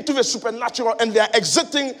into the supernatural, and they are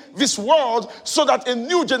exiting this world so that a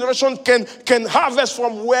new generation can harvest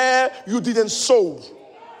from where you didn't sow.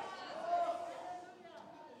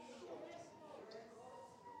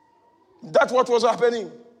 That's what was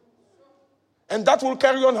happening. And that will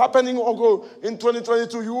carry on happening also in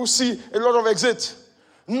 2022. You will see a lot of exit.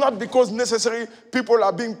 Not because necessarily people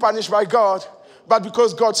are being punished by God, but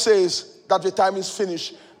because God says that the time is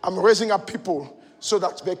finished. I'm raising up people so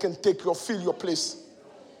that they can fill your place.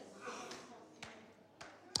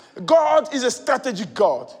 God is a strategic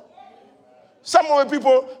God. Some of the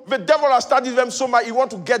people, the devil has studied them so much, he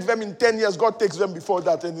wants to get them in 10 years. God takes them before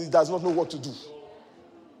that and he does not know what to do.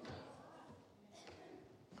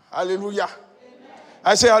 Hallelujah. Amen.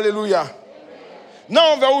 I say hallelujah. Amen.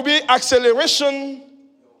 Now there will be acceleration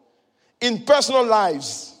in personal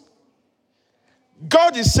lives.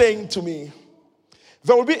 God is saying to me,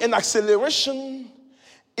 there will be an acceleration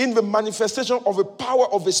in the manifestation of the power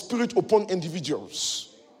of the Spirit upon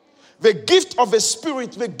individuals. The gift of the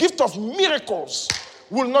Spirit, the gift of miracles,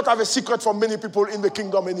 will not have a secret for many people in the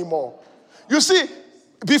kingdom anymore. You see,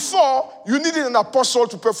 before, you needed an apostle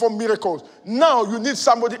to perform miracles. Now, you need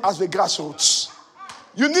somebody as the grassroots.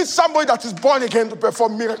 You need somebody that is born again to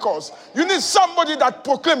perform miracles. You need somebody that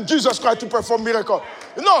proclaims Jesus Christ to perform miracles.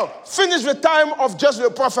 No, finish the time of just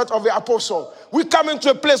the prophet or the apostle. We come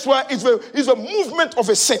into a place where it's a movement of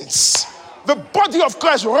a saints. The body of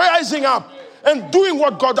Christ rising up and doing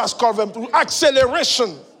what God has called them to.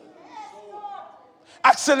 Acceleration.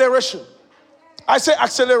 Acceleration. I say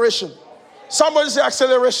acceleration. Somebody say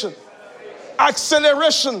acceleration.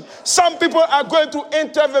 Acceleration. Some people are going to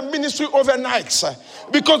enter the ministry overnight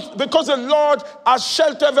because the Lord has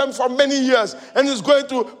sheltered them for many years and is going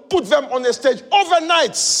to put them on a stage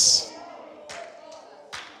overnight.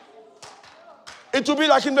 It will be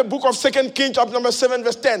like in the book of 2 Kings, chapter number 7,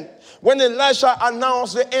 verse 10. When Elisha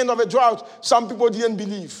announced the end of the drought, some people didn't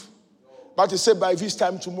believe. But he said, by this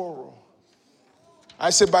time tomorrow. I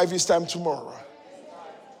said, by this time tomorrow.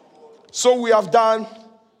 So we have done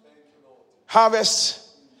harvest,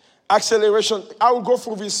 acceleration. I will go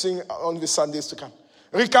through this thing on the Sundays to come.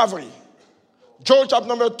 Recovery. Joel chapter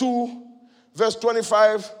number 2, verse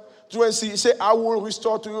 25 to 26. He said, I will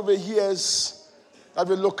restore to you the years that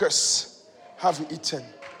the locusts have eaten.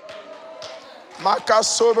 I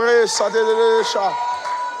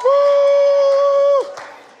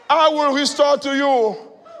will restore to you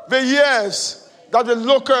the years that the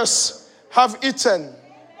locusts have eaten.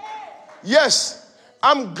 Yes,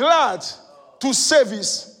 I'm glad to say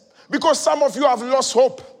this because some of you have lost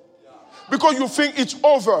hope because you think it's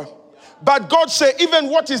over. But God said even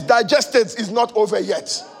what is digested is not over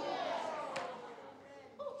yet.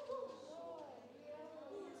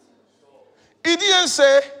 He didn't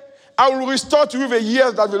say, I will restore to you the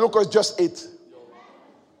years that the locusts just ate.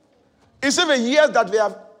 He said the years that they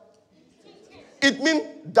have, it means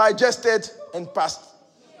digested and passed.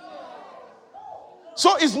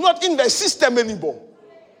 So it's not in the system anymore.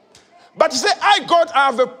 But he said, I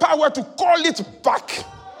have the power to call it back.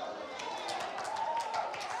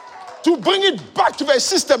 To bring it back to the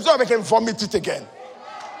system so I can vomit it again.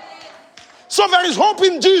 So there is hope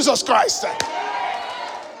in Jesus Christ.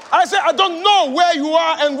 I say, I don't know where you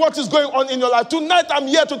are and what is going on in your life. Tonight I'm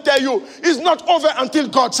here to tell you, it's not over until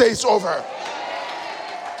God says it's over.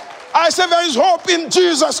 I say there is hope in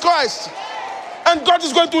Jesus Christ. And God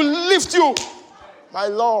is going to lift you. My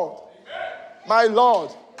Lord, my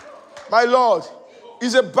Lord, my Lord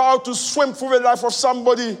is about to swim through the life of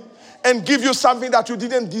somebody and give you something that you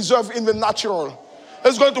didn't deserve in the natural.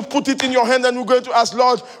 He's going to put it in your hand and we're going to ask,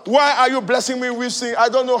 Lord, why are you blessing me with things? I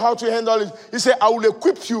don't know how to handle it. He said, I will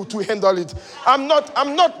equip you to handle it. I'm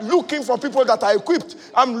not looking for people that are equipped.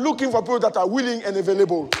 I'm looking for people that are willing and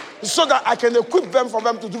available so that I can equip them for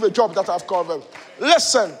them to do the job that I've called them.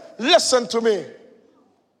 Listen to me.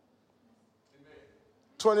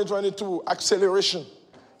 2022, acceleration.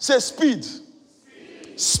 Say speed.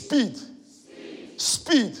 Speed.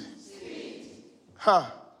 Speed. Huh.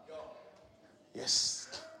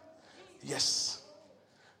 Yes. Yes.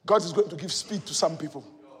 God is going to give speed to some people.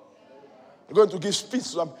 He's going to give speed to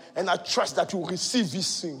some. And I trust that you will receive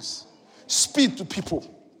these things. Speed to people.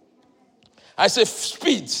 I say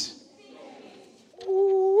speed.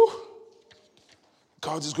 Ooh.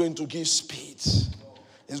 God is going to give speed.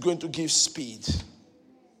 He's going to give speed.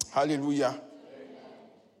 Hallelujah.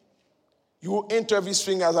 You will enter this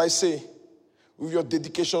thing, as I say, with your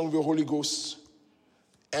dedication with the Holy Ghost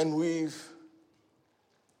and with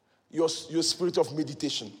your spirit of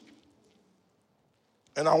meditation.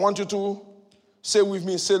 And I want you to say with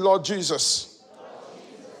me, say, Lord Jesus,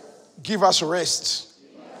 give us rest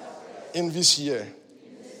in this year.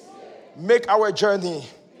 Make our journey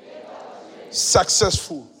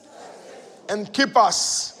successful and keep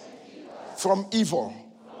us from evil.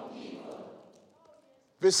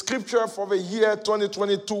 The scripture for the year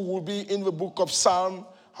 2022 will be in the book of Psalm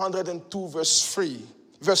 102, verse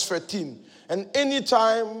 13. And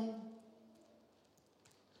anytime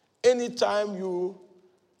you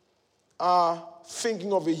are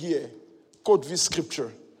thinking of a year, quote this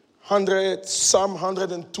scripture. Psalm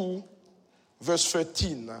 102, verse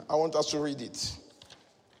 13. I want us to read it.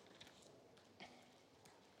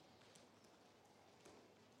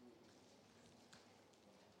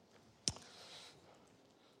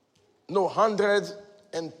 No,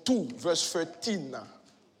 102, verse 13.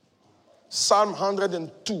 Psalm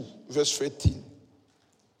 102, verse 13.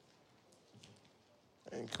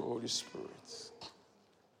 Thank you, Holy Spirit.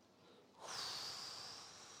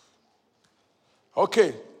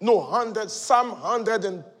 Okay, no, Psalm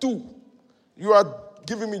 102. You are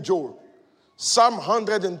giving me Joel. Psalm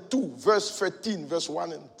 102, verse 13, verse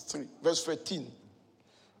 1 and 3, verse 13.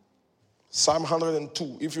 Psalm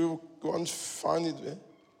 102. If you want to find it there.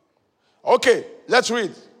 Okay, let's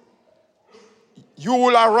read. You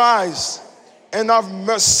will arise and have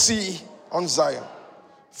mercy on Zion,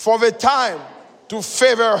 for the time to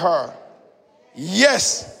favor her.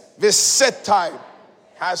 Yes, the set time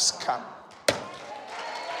has come.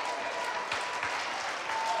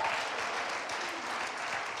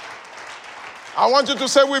 I want you to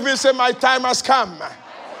say with me, say, my time has come.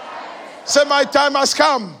 Say, my time has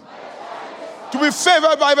come to be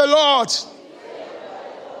favored by the Lord,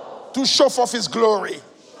 to show forth his glory.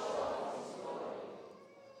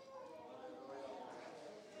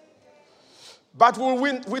 But we'll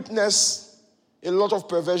witness a lot of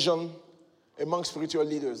perversion among spiritual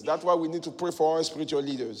leaders. That's why we need to pray for our spiritual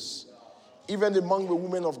leaders, even among the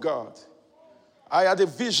women of God. I had a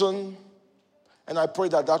vision, and I pray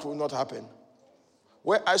that that will not happen,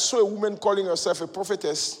 where I saw a woman calling herself a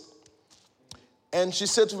prophetess, and she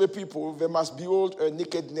said to the people, they must behold her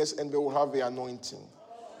nakedness and they will have the anointing.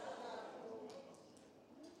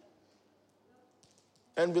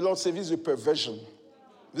 And the Lord said, this is a perversion.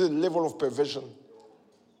 This is a level of perversion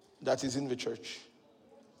that is in the church.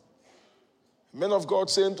 Men of God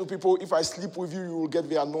saying to people, if I sleep with you, you will get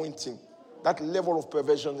the anointing. That level of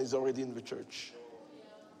perversion is already in the church.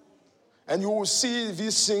 And you will see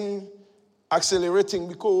this thing accelerating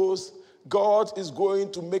because God is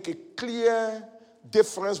going to make a clear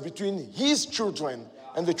difference between his children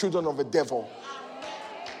and the children of the devil.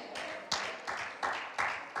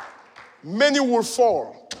 Many will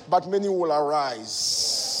fall, but many will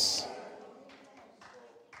arise.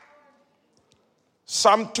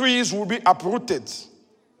 Some trees will be uprooted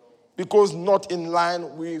because not in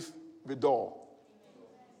line with the door.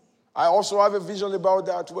 I also have a vision about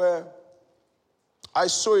that where I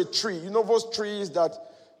saw a tree. You know those trees that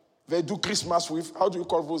they do Christmas with? How do you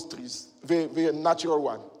call those trees? The natural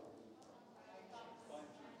one.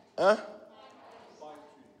 Huh?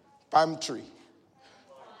 Palm tree.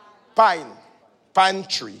 Pine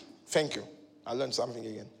tree. Thank you. I learned something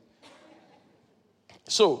again.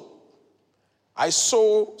 So, I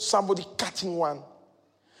saw somebody cutting one.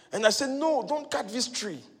 And I said, no, don't cut this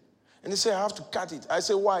tree. And he said, I have to cut it. I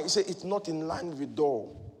said, why? He said, it's not in line with the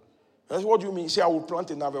door. I said, what do you mean? He said, I will plant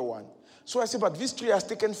another one. So I said, but this tree has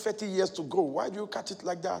taken 30 years to grow. Why do you cut it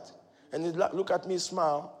like that? And he looked at me,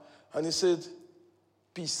 smiled, and he said,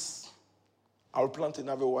 peace. I will plant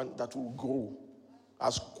another one that will grow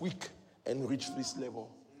as quick and reach this level.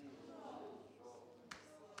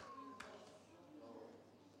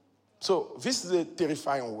 So this is a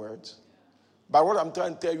terrifying word. But what I'm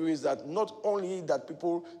trying to tell you is that not only that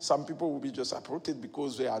some people will be just uprooted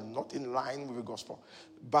because they are not in line with the gospel,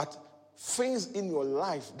 but things in your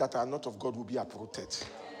life that are not of God will be uprooted.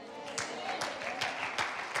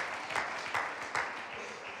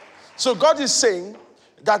 So God is saying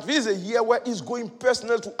that this is a year where he's going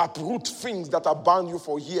personal to uproot things that have bound you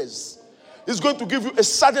for years. He's going to give you a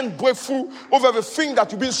sudden breakthrough over the thing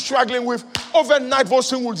that you've been struggling with. Overnight, those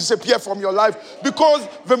things will disappear from your life because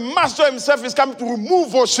the Master himself is coming to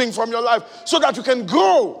remove those things from your life so that you can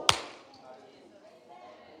grow.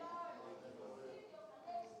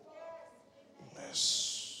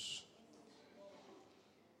 Yes.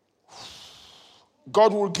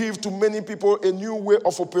 God will give to many people a new way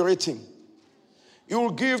of operating. He will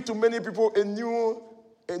give to many people a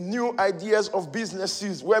new ideas of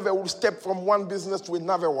businesses where they will step from one business to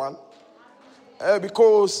another one.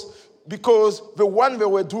 Because the one they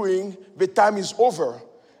were doing, the time is over.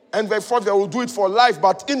 And they thought they will do it for life,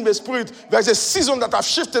 but in the spirit, there's a season that have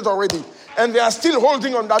shifted already. And they are still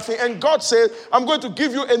holding on that thing. And God said, I'm going to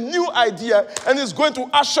give you a new idea, and it's going to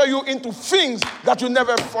usher you into things that you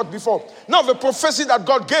never thought before. Now, the prophecy that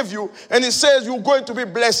God gave you, and he says you're going to be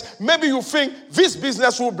blessed. Maybe you think this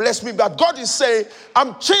business will bless me, but God is saying,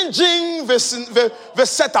 I'm changing the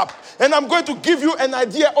setup. And I'm going to give you an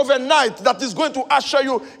idea overnight that is going to usher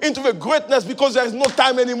you into the greatness because there is no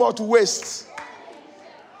time anymore to waste.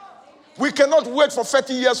 We cannot wait for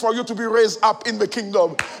 30 years for you to be raised up in the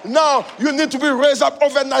kingdom. Now, you need to be raised up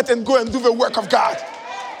overnight and go and do the work of God.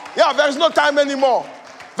 Yeah, there's no time anymore.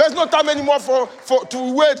 There's no time anymore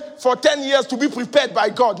to wait for 10 years to be prepared by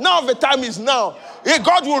God. Now the time is now.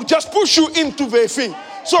 God will just push you into the thing.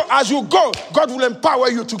 So as you go, God will empower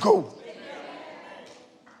you to go.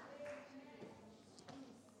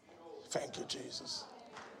 Thank you, Jesus.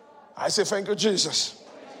 I say thank you, Jesus.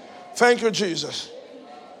 Thank you, Jesus.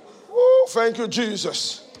 Woo, thank you,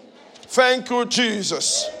 Jesus. Thank you,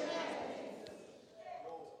 Jesus.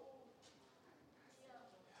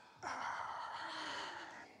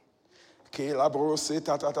 Que la brosse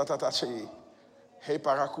ta ta ta ta ta che. He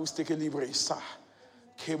paracuste que libresa.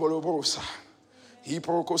 Que bolobrosa. He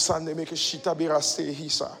proco sande me que shita biraste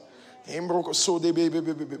hisa. Embroco so de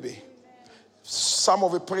baby. Some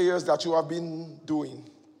of the prayers that you have been doing,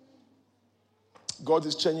 God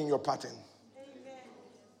is changing your pattern.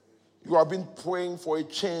 You have been praying for a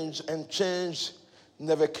change, and change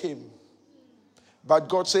never came. But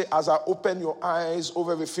God said, as I open your eyes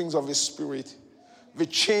over the things of the Spirit, the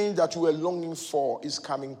change that you were longing for is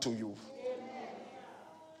coming to you.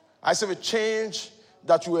 I said, the change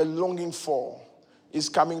that you were longing for is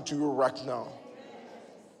coming to you right now.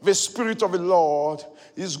 The Spirit of the Lord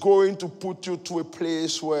is going to put you to a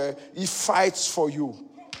place where he fights for you.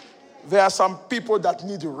 There are some people that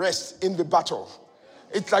need rest in the battle.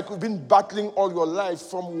 It's like you've been battling all your life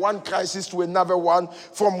from one crisis to another one,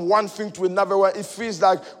 from one thing to another one. It feels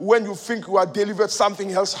like when you think you are delivered,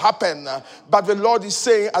 something else happened. But the Lord is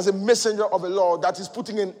saying, as a messenger of the Lord, that is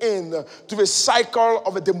putting an end to the cycle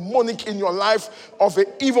of a demonic in your life, of the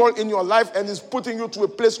evil in your life, and is putting you to a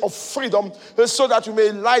place of freedom so that you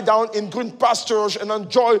may lie down in green pastures and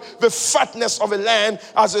enjoy the fatness of the land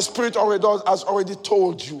as the Spirit already does, has already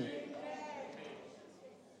told you.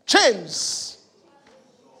 Chains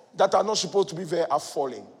that are not supposed to be there are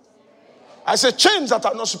falling. I say chains that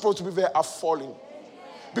are not supposed to be there are falling.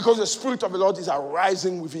 Because the Spirit of the Lord is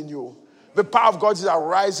arising within you. The power of God is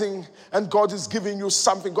arising, and God is giving you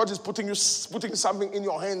something. God is putting something in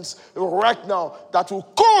your hands right now that will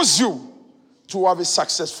cause you to have a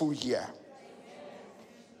successful year.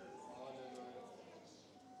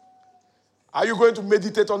 Are you going to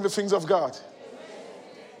meditate on the things of God?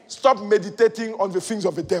 Stop meditating on the things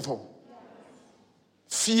of the devil.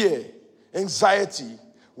 Fear, anxiety,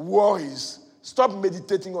 worries. Stop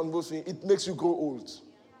meditating on those things. It makes you grow old.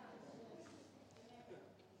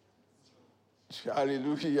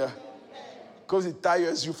 Hallelujah. Because it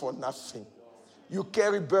tires you for nothing. You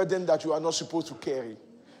carry burden that you are not supposed to carry.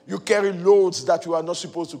 You carry loads that you are not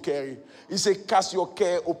supposed to carry. He said, cast your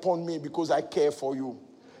care upon me because I care for you.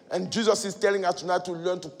 And Jesus is telling us tonight to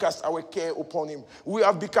learn to cast our care upon him. We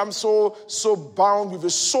have become so bound with the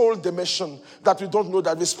soul dimension that we don't know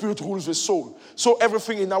that the spirit rules the soul. So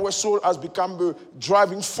everything in our soul has become the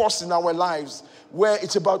driving force in our lives, where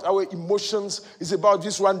it's about our emotions. It's about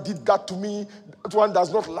this one did that to me, that one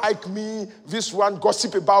does not like me, this one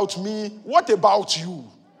gossip about me. What about you?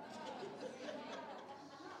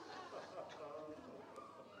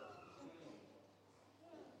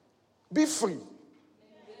 Be free.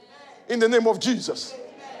 In the name of Jesus.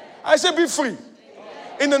 I say be free.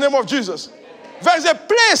 In the name of Jesus. There is a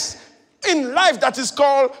place in life that is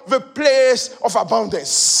called the place of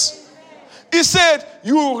abundance. He said,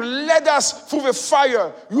 you led us through the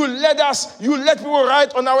fire. You let people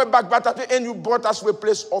ride on our back, but at the end you brought us to a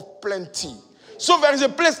place of plenty. So there is a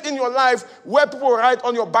place in your life where people ride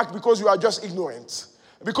on your back because you are just ignorant.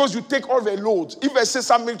 Because you take all the load. If they say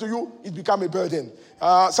something to you, it becomes a burden.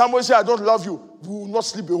 Someone say, I don't love you. You will not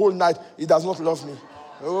sleep the whole night. He does not love me.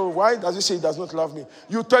 Oh, why does he say he does not love me?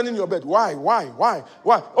 You turn in your bed. Why?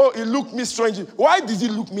 Oh, he looked me strangely. Why did he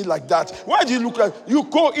look me like that? Why did he look like... You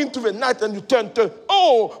go into the night and you turn.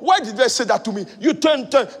 Oh, why did they say that to me? You turn.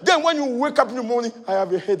 Then when you wake up in the morning, I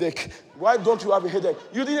have a headache. Why don't you have a headache?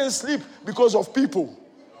 You didn't sleep because of people.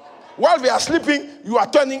 While they are sleeping, you are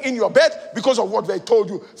turning in your bed because of what they told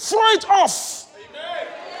you. Throw it off. Amen.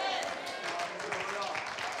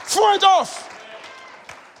 Throw it off.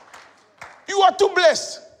 You are too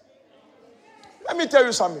blessed. Let me tell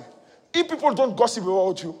you something. If people don't gossip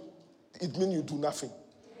about you, it means you do nothing.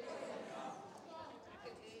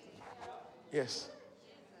 Yes.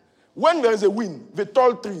 When there is a wind, the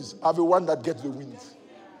tall trees are the one that get the wind.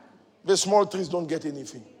 The small trees don't get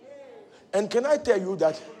anything. And can I tell you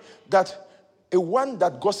that a one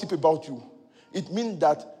that gossip about you, it means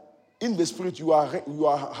that in the spirit you are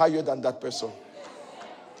higher than that person.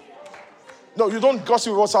 No, you don't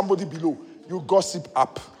gossip about somebody below. You gossip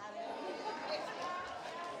up.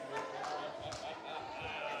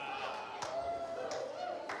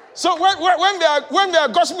 So when they are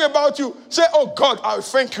gossiping about you, say, oh God, I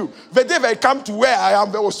thank you. The day they come to where I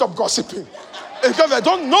am, they will stop gossiping. Because they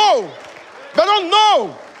don't know. They don't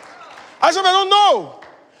know. I said, they don't know.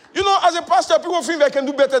 You know, as a pastor, people think they can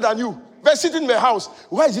do better than you. They sit in their house.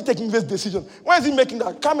 Why is he taking this decision? Why is he making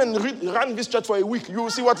that? Come and run this church for a week. You will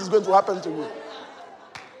see what is going to happen to you.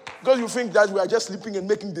 Because you think that we are just sleeping and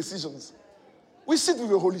making decisions. We sit with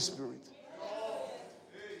the Holy Spirit.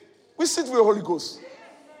 We sit with the Holy Ghost.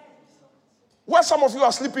 While some of you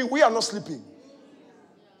are sleeping, we are not sleeping.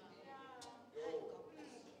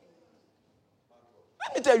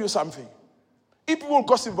 Let me tell you something. If people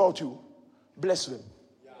gossip about you, bless them.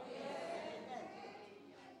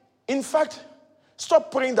 In fact,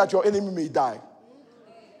 stop praying that your enemy may die.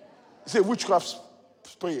 It's a witchcraft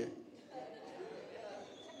prayer.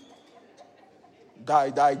 Die.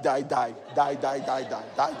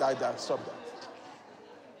 Stop that.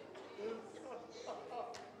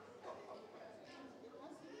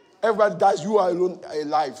 Everybody dies, you are alone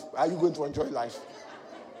alive. Are you going to enjoy life?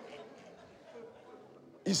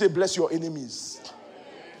 He said, bless your enemies.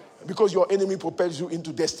 Because your enemy propels you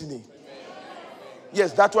into destiny.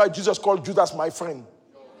 Yes, that's why Jesus called Judas my friend.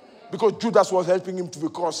 Because Judas was helping him to the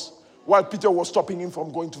cross, while Peter was stopping him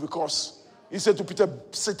from going to the cross. He said to Peter,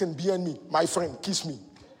 Satan, behind me, my friend, kiss me.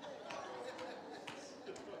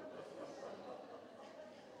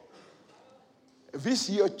 This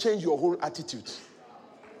year, change your whole attitude.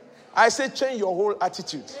 I say change your whole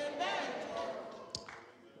attitude.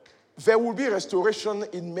 There will be restoration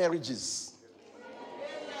in marriages.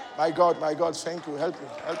 My God, thank you. Help me.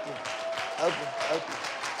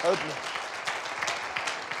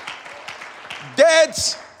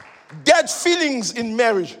 Dead feelings in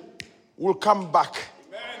marriage will come back.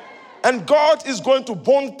 And God is going to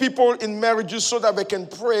bond people in marriages so that they can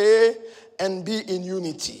pray and be in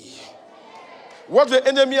unity. What the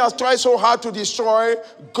enemy has tried so hard to destroy,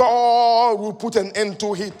 God will put an end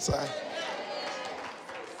to it.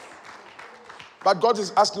 But God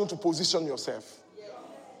is asking you to position yourself.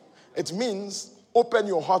 It means open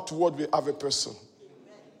your heart toward the other person.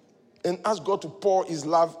 And ask God to pour his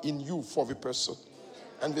love in you for the person.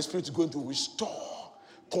 And the Spirit is going to restore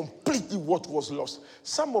completely what was lost.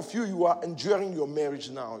 Some of you, you are enduring your marriage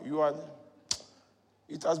now.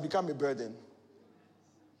 It has become a burden.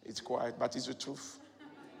 It's quiet, but it's the truth.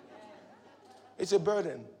 It's a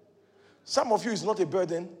burden. Some of you, it's not a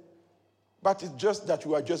burden, but it's just that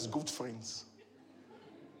you are just good friends.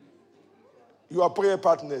 You are prayer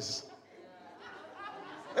partners.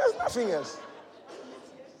 There's nothing else.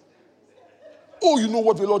 Oh, you know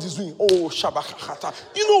what the Lord is doing. Oh, Shabakata.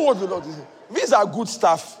 You know what the Lord is doing. These are good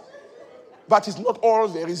stuff. But it's not all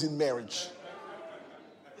there is in marriage.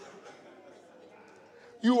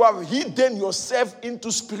 You have hidden yourself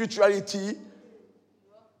into spirituality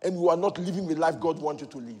and you are not living the life God wants you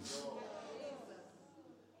to live.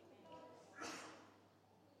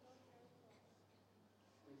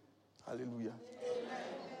 Hallelujah.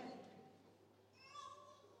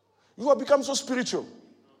 You have become so spiritual.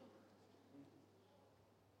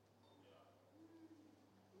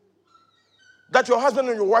 That your husband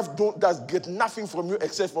and your wife does get nothing from you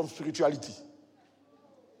except from spirituality.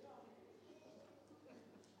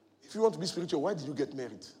 If you want to be spiritual, why did you get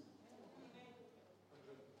married?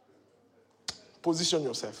 Position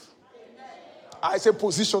yourself. I say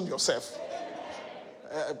position yourself.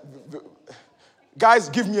 Guys,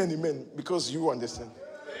 give me an amen because you understand.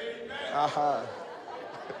 Uh-huh.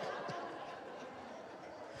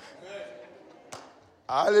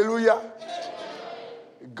 Hallelujah.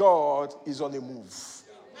 God is on the move.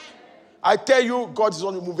 I tell you, God is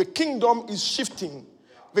on the move. The kingdom is shifting.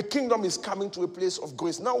 The kingdom is coming to a place of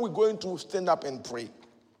grace. Now we're going to stand up and pray.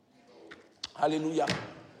 Hallelujah.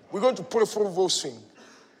 We're going to pray for those things.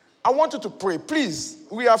 I want you to pray. Please,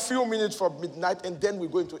 we have a few minutes for midnight and then we're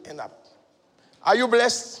going to end up. Are you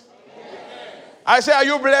blessed? Yes. I say, are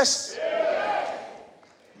you blessed?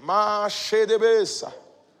 Ma shedebesa.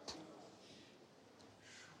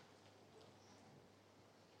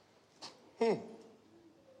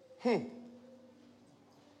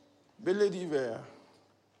 The lady there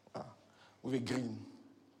with a green.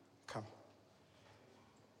 Come.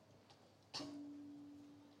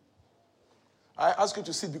 I ask you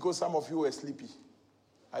to sit because some of you were sleepy.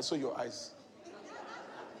 I saw your eyes.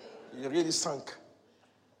 You really sank.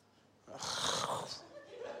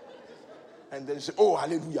 And then you say, oh,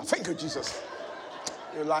 hallelujah. Thank you, Jesus.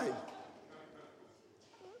 You're lying.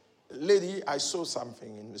 Lady, I saw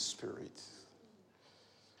something in the spirit.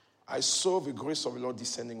 I saw the grace of the Lord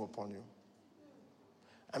descending upon you.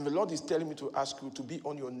 And the Lord is telling me to ask you to be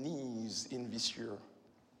on your knees in this year.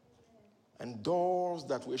 And doors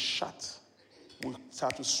that were shut will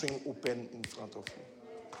start to swing open in front of you.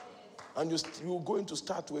 And you're going to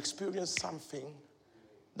start to experience something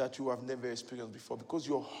that you have never experienced before because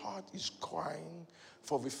your heart is crying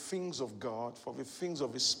for the things of God, for the things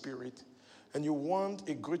of the Spirit, and you want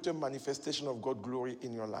a greater manifestation of God's glory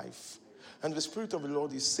in your life. And the Spirit of the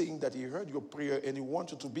Lord is saying that he heard your prayer and he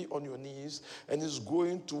wants you to be on your knees and is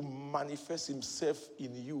going to manifest himself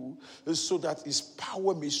in you so that his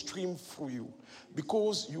power may stream through you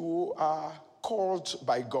because you are called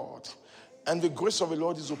by God. And the grace of the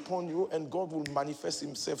Lord is upon you and God will manifest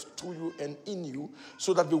himself through you and in you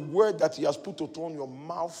so that the word that he has put upon your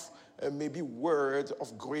mouth may be word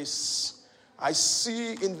of grace. I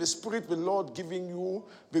see in the Spirit the Lord giving you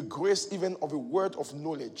the grace even of a word of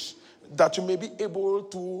knowledge, that you may be able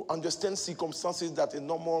to understand circumstances that a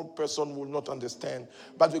normal person will not understand.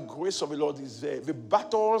 But the grace of the Lord is there. The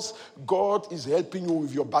battles, God is helping you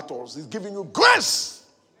with your battles. He's giving you grace.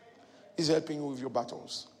 He's helping you with your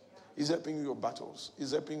battles. He's helping you with your battles.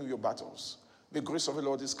 He's helping you with your battles. The grace of the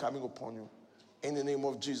Lord is coming upon you. In the name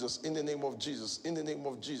of Jesus. In the name of Jesus. In the name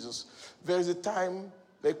of Jesus. There is a time,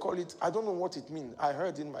 they call it, I don't know what it means. I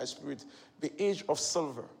heard in my spirit, the age of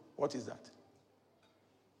silver. What is that?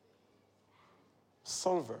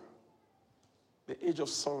 Silver. The age of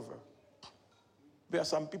silver. There are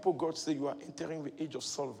some people, God said, you are entering the age of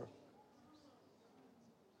silver.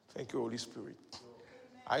 Thank you, Holy Spirit.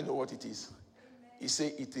 I know what it is. He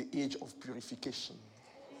said it's the age of purification.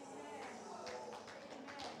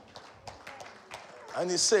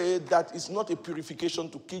 And he said that it's not a purification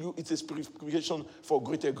to kill you, it's a purification for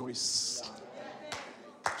greater grace.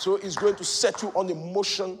 So he's going to set you on a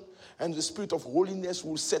motion and the spirit of holiness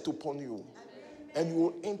will set upon you. And you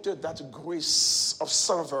will enter that grace of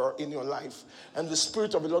silver in your life. And the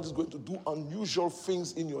Spirit of the Lord is going to do unusual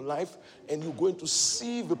things in your life. And you're going to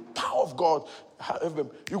see the power of God.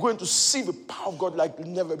 You're going to see the power of God like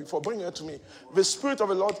never before. Bring it to me. The Spirit of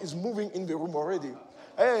the Lord is moving in the room already.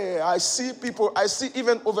 Hey, I see people, I see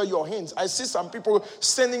even over your hands. I see some people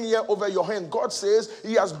standing here over your hand. God says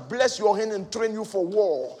he has blessed your hand and trained you for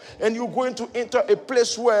war. And you're going to enter a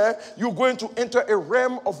place where you're going to enter a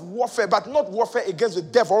realm of warfare, but not warfare against the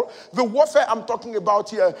devil. The warfare I'm talking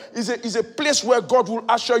about here is a place where God will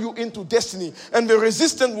usher you into destiny. And the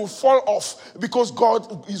resistance will fall off because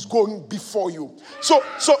God is going before you. So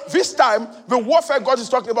this time, the warfare God is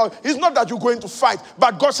talking about is not that you're going to fight,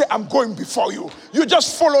 but God said, I'm going before you. You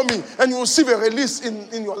just follow me and you will see the release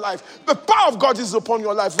in your life. The power of God is upon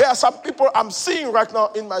your life. There are some people I'm seeing right now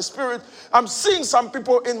in my spirit. I'm seeing some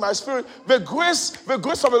people in my spirit. The grace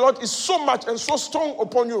of the Lord is so much and so strong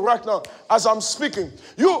upon you right now as I'm speaking.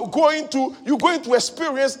 You're going to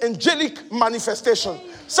experience angelic manifestation.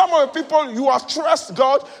 Some of the people, you have trusted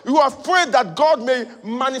God. You have prayed that God may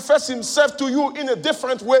manifest himself to you in a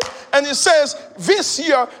different way. And he says, this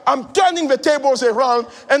year, I'm turning the tables around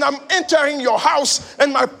and I'm entering your house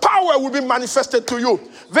and my power will be manifested to you.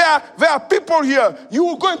 There are people here, you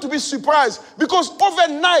are going to be surprised because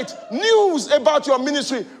overnight, news about your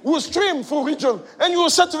ministry will stream through region. And you will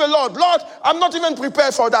say to the Lord, Lord, I'm not even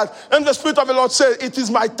prepared for that. And the Spirit of the Lord says, it is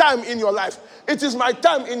my time in your life. It is my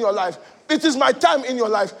time in your life. It is my time in your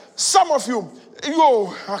life. Some of you, thank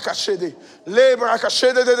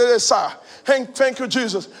you,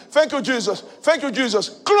 Jesus. Thank you, Jesus. Thank you, Jesus.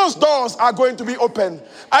 Closed doors are going to be open.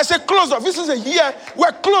 I say closed doors. This is a year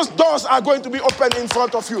where closed doors are going to be open in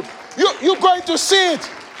front of you. You're going to see it.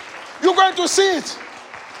 You're going to see it.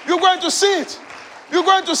 You're going to see it. You're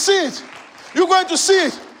going to see it. You're going to see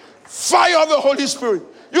it. Fire of the Holy Spirit.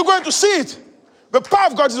 You're going to see it. The power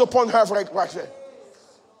of God is upon her right there.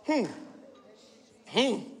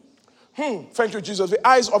 Thank you, Jesus. The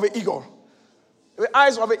eyes of an eagle. The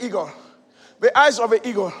eyes of an eagle. The eyes of an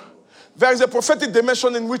eagle. There is a prophetic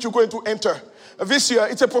dimension in which you're going to enter. This year,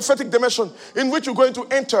 it's a prophetic dimension in which you're going to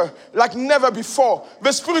enter like never before.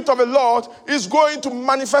 The Spirit of the Lord is going to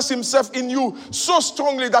manifest himself in you so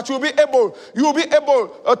strongly that you'll be able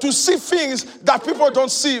to see things that people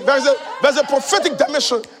don't see. There's a prophetic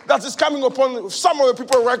dimension that is coming upon some of the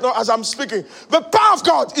people right now as I'm speaking. The power of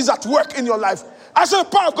God is at work in your life. I said the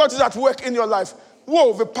power of God is at work in your life.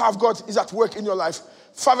 Whoa, the power of God is at work in your life.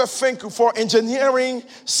 Father, thank you for engineering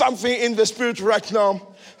something in the spirit right now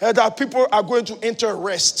that people are going to enter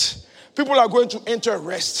rest. People are going to enter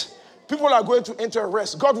rest. People are going to enter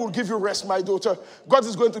rest. God will give you rest, my daughter. God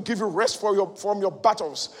is going to give you rest from your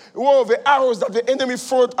battles. Oh, the arrows that the enemy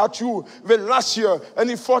threw at you the last year and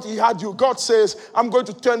he thought he had you. God says, I'm going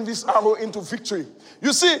to turn this arrow into victory.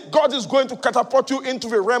 You see, God is going to catapult you into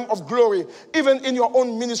the realm of glory, even in your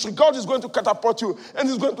own ministry. God is going to catapult you and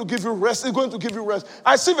he's going to give you rest. He's going to give you rest.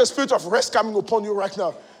 I see the spirit of rest coming upon you right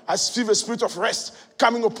now. I see the spirit of rest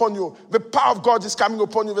coming upon you. The power of God is coming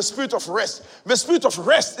upon you. The spirit of rest. The spirit of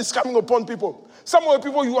rest is coming upon people. Some of the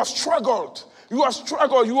people, you have struggled. You have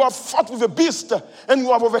struggled. You have fought with a beast and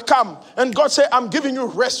you have overcome. And God said, I'm giving you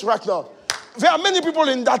rest right now. There are many people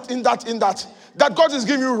in that God is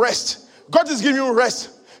giving you rest. God is giving you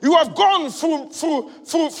rest. You have gone through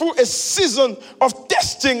a season of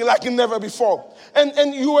testing like never before.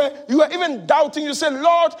 And you were even doubting. You said,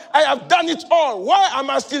 Lord, I have done it all. Why am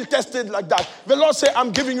I still tested like that? The Lord said,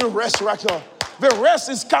 I'm giving you rest right now. The rest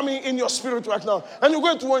is coming in your spirit right now. And you're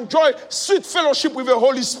going to enjoy sweet fellowship with the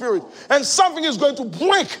Holy Spirit. And something is going to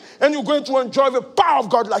break. And you're going to enjoy the power of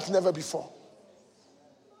God like never before.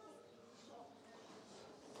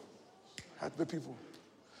 Have the people.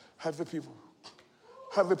 Have the people.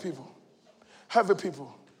 Have the people. Have the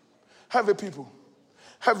people. Have the people.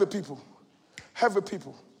 Have the people. Have the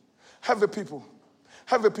people. Have the people.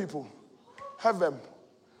 Have the people. Have them.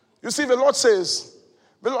 You see, the Lord says,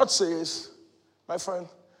 my friend,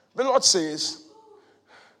 the Lord says,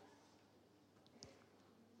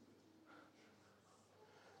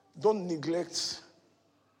 don't neglect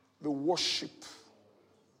the worship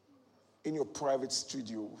in your private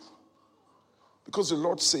studio. Because the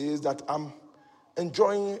Lord says that I'm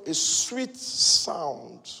enjoying a sweet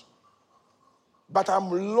sound, but I'm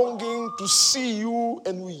longing to see you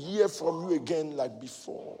and hear from you again like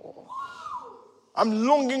before. I'm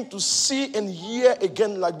longing to see and hear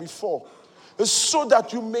again like before, so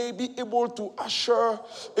that you may be able to usher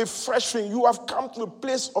a fresh thing. You have come to a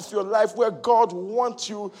place of your life where God wants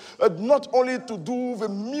you not only to do the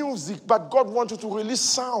music, but God wants you to release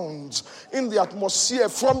sounds in the atmosphere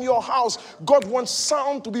from your house. God wants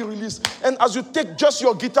sound to be released. And as you take just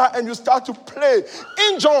your guitar and you start to play,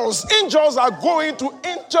 angels are going to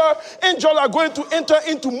enter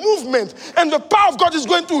into movement. And the power of God is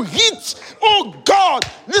going to hit. Oh God,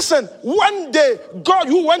 listen, one day,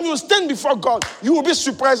 when you stand before God, God, you will be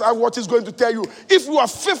surprised at what He's going to tell you. If you are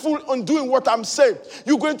faithful on doing what I'm saying,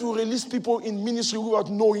 you're going to release people in ministry without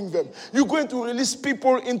knowing them. You're going to release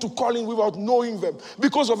people into calling without knowing them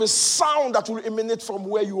because of a sound that will emanate from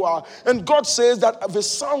where you are. And God says that the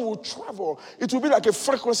sound will travel. It will be like a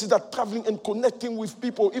frequency that's traveling and connecting with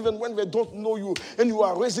people even when they don't know you, and you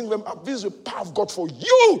are raising them up. This is the power of God for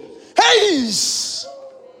you. Hey!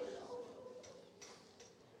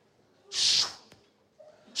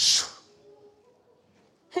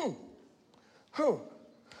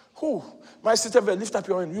 My sister, lift up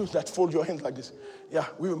your hand. You that fold your hands like this. Yeah,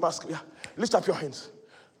 we will mask. Yeah, lift up your hands.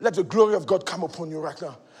 Let the glory of God come upon you right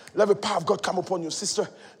now. Let the power of God come upon you, sister.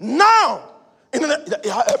 Now!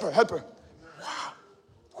 Help her. Wow.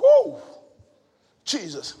 Woo!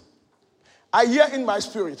 Jesus. I hear in my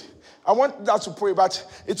spirit. I want that to pray, but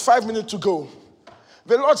it's 5 minutes to go.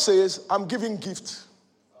 The Lord says, I'm giving gifts.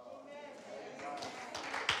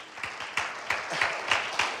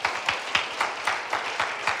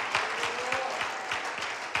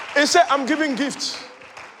 He said, I'm giving gifts.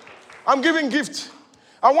 I'm giving gifts.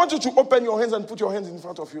 I want you to open your hands and put your hands in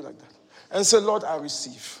front of you like that. And say, Lord, I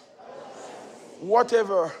receive.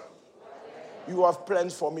 Whatever you have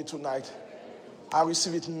planned for me tonight, I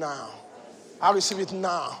receive it now. I receive it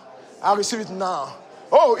now. I receive it now.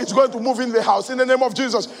 Oh, it's going to move in the house in the name of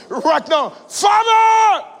Jesus. Right now.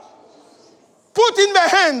 Father, put in the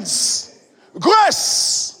hands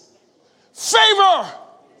grace, favor,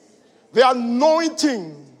 the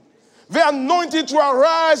anointing to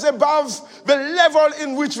arise above the level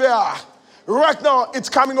in which they are. Right now, it's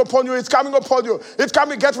coming upon you. It's coming upon you. It's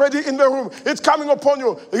coming. Get ready in the room. It's coming upon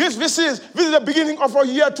you. This is the beginning of our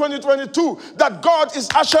year 2022. That God is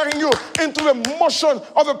ushering you into the motion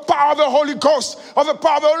of the power of the Holy Ghost. Of the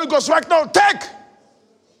power of the Holy Ghost. Right now, take.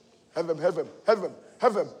 Have them.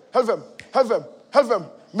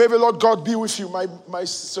 May the Lord God be with you, my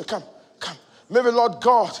sister. Come. May the Lord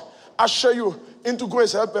God usher you into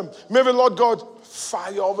grace. Help them. May the Lord God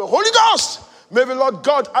fire of the Holy Ghost. May the Lord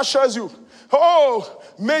God ushers you. Oh,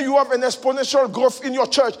 may you have an exponential growth in your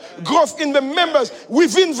church, growth in the members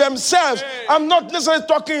within themselves. I'm not necessarily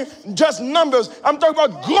talking just numbers. I'm talking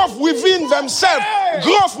about growth within themselves.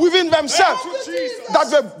 Growth within themselves. That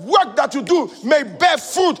the work that you do may bear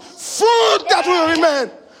fruit. Fruit that will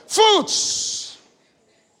remain. Fruits.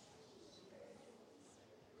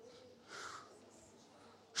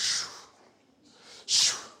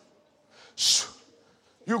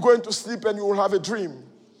 You're going to sleep and you will have a dream.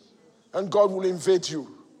 And God will invade you.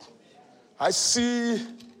 I see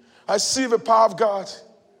the power of God.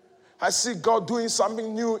 I see God doing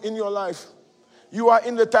something new in your life. You are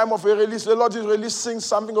in the time of a release. The Lord is releasing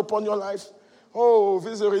something upon your life. Oh,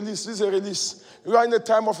 this is a release. You are in the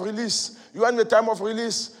time of release.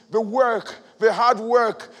 The work, the hard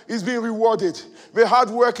work is being rewarded.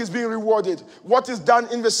 What is done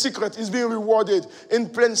in the secret is being rewarded. In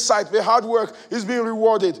plain sight, the hard work is being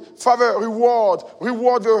rewarded. Father, reward the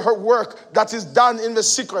work that is done in the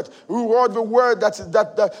secret. Reward the work that is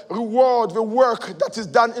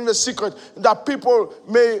done in the secret, that people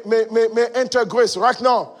may enter grace right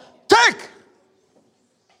now. Take.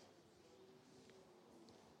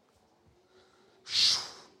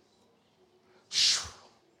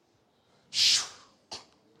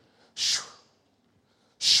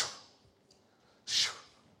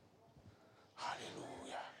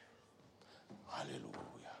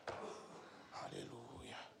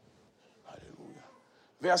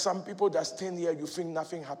 There are some people that stand here, you think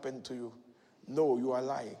nothing happened to you. No, you are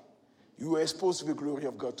lying. You were exposed to the glory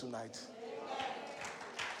of God tonight.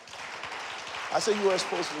 I say you were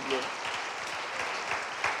exposed to the glory.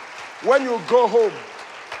 When you go home,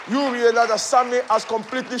 you realize that something has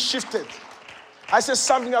completely shifted. I say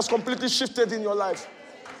something has completely shifted in your life.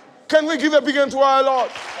 Can we give a big hand to our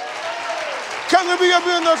Lord? Can we give a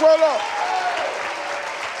big hand to our Lord?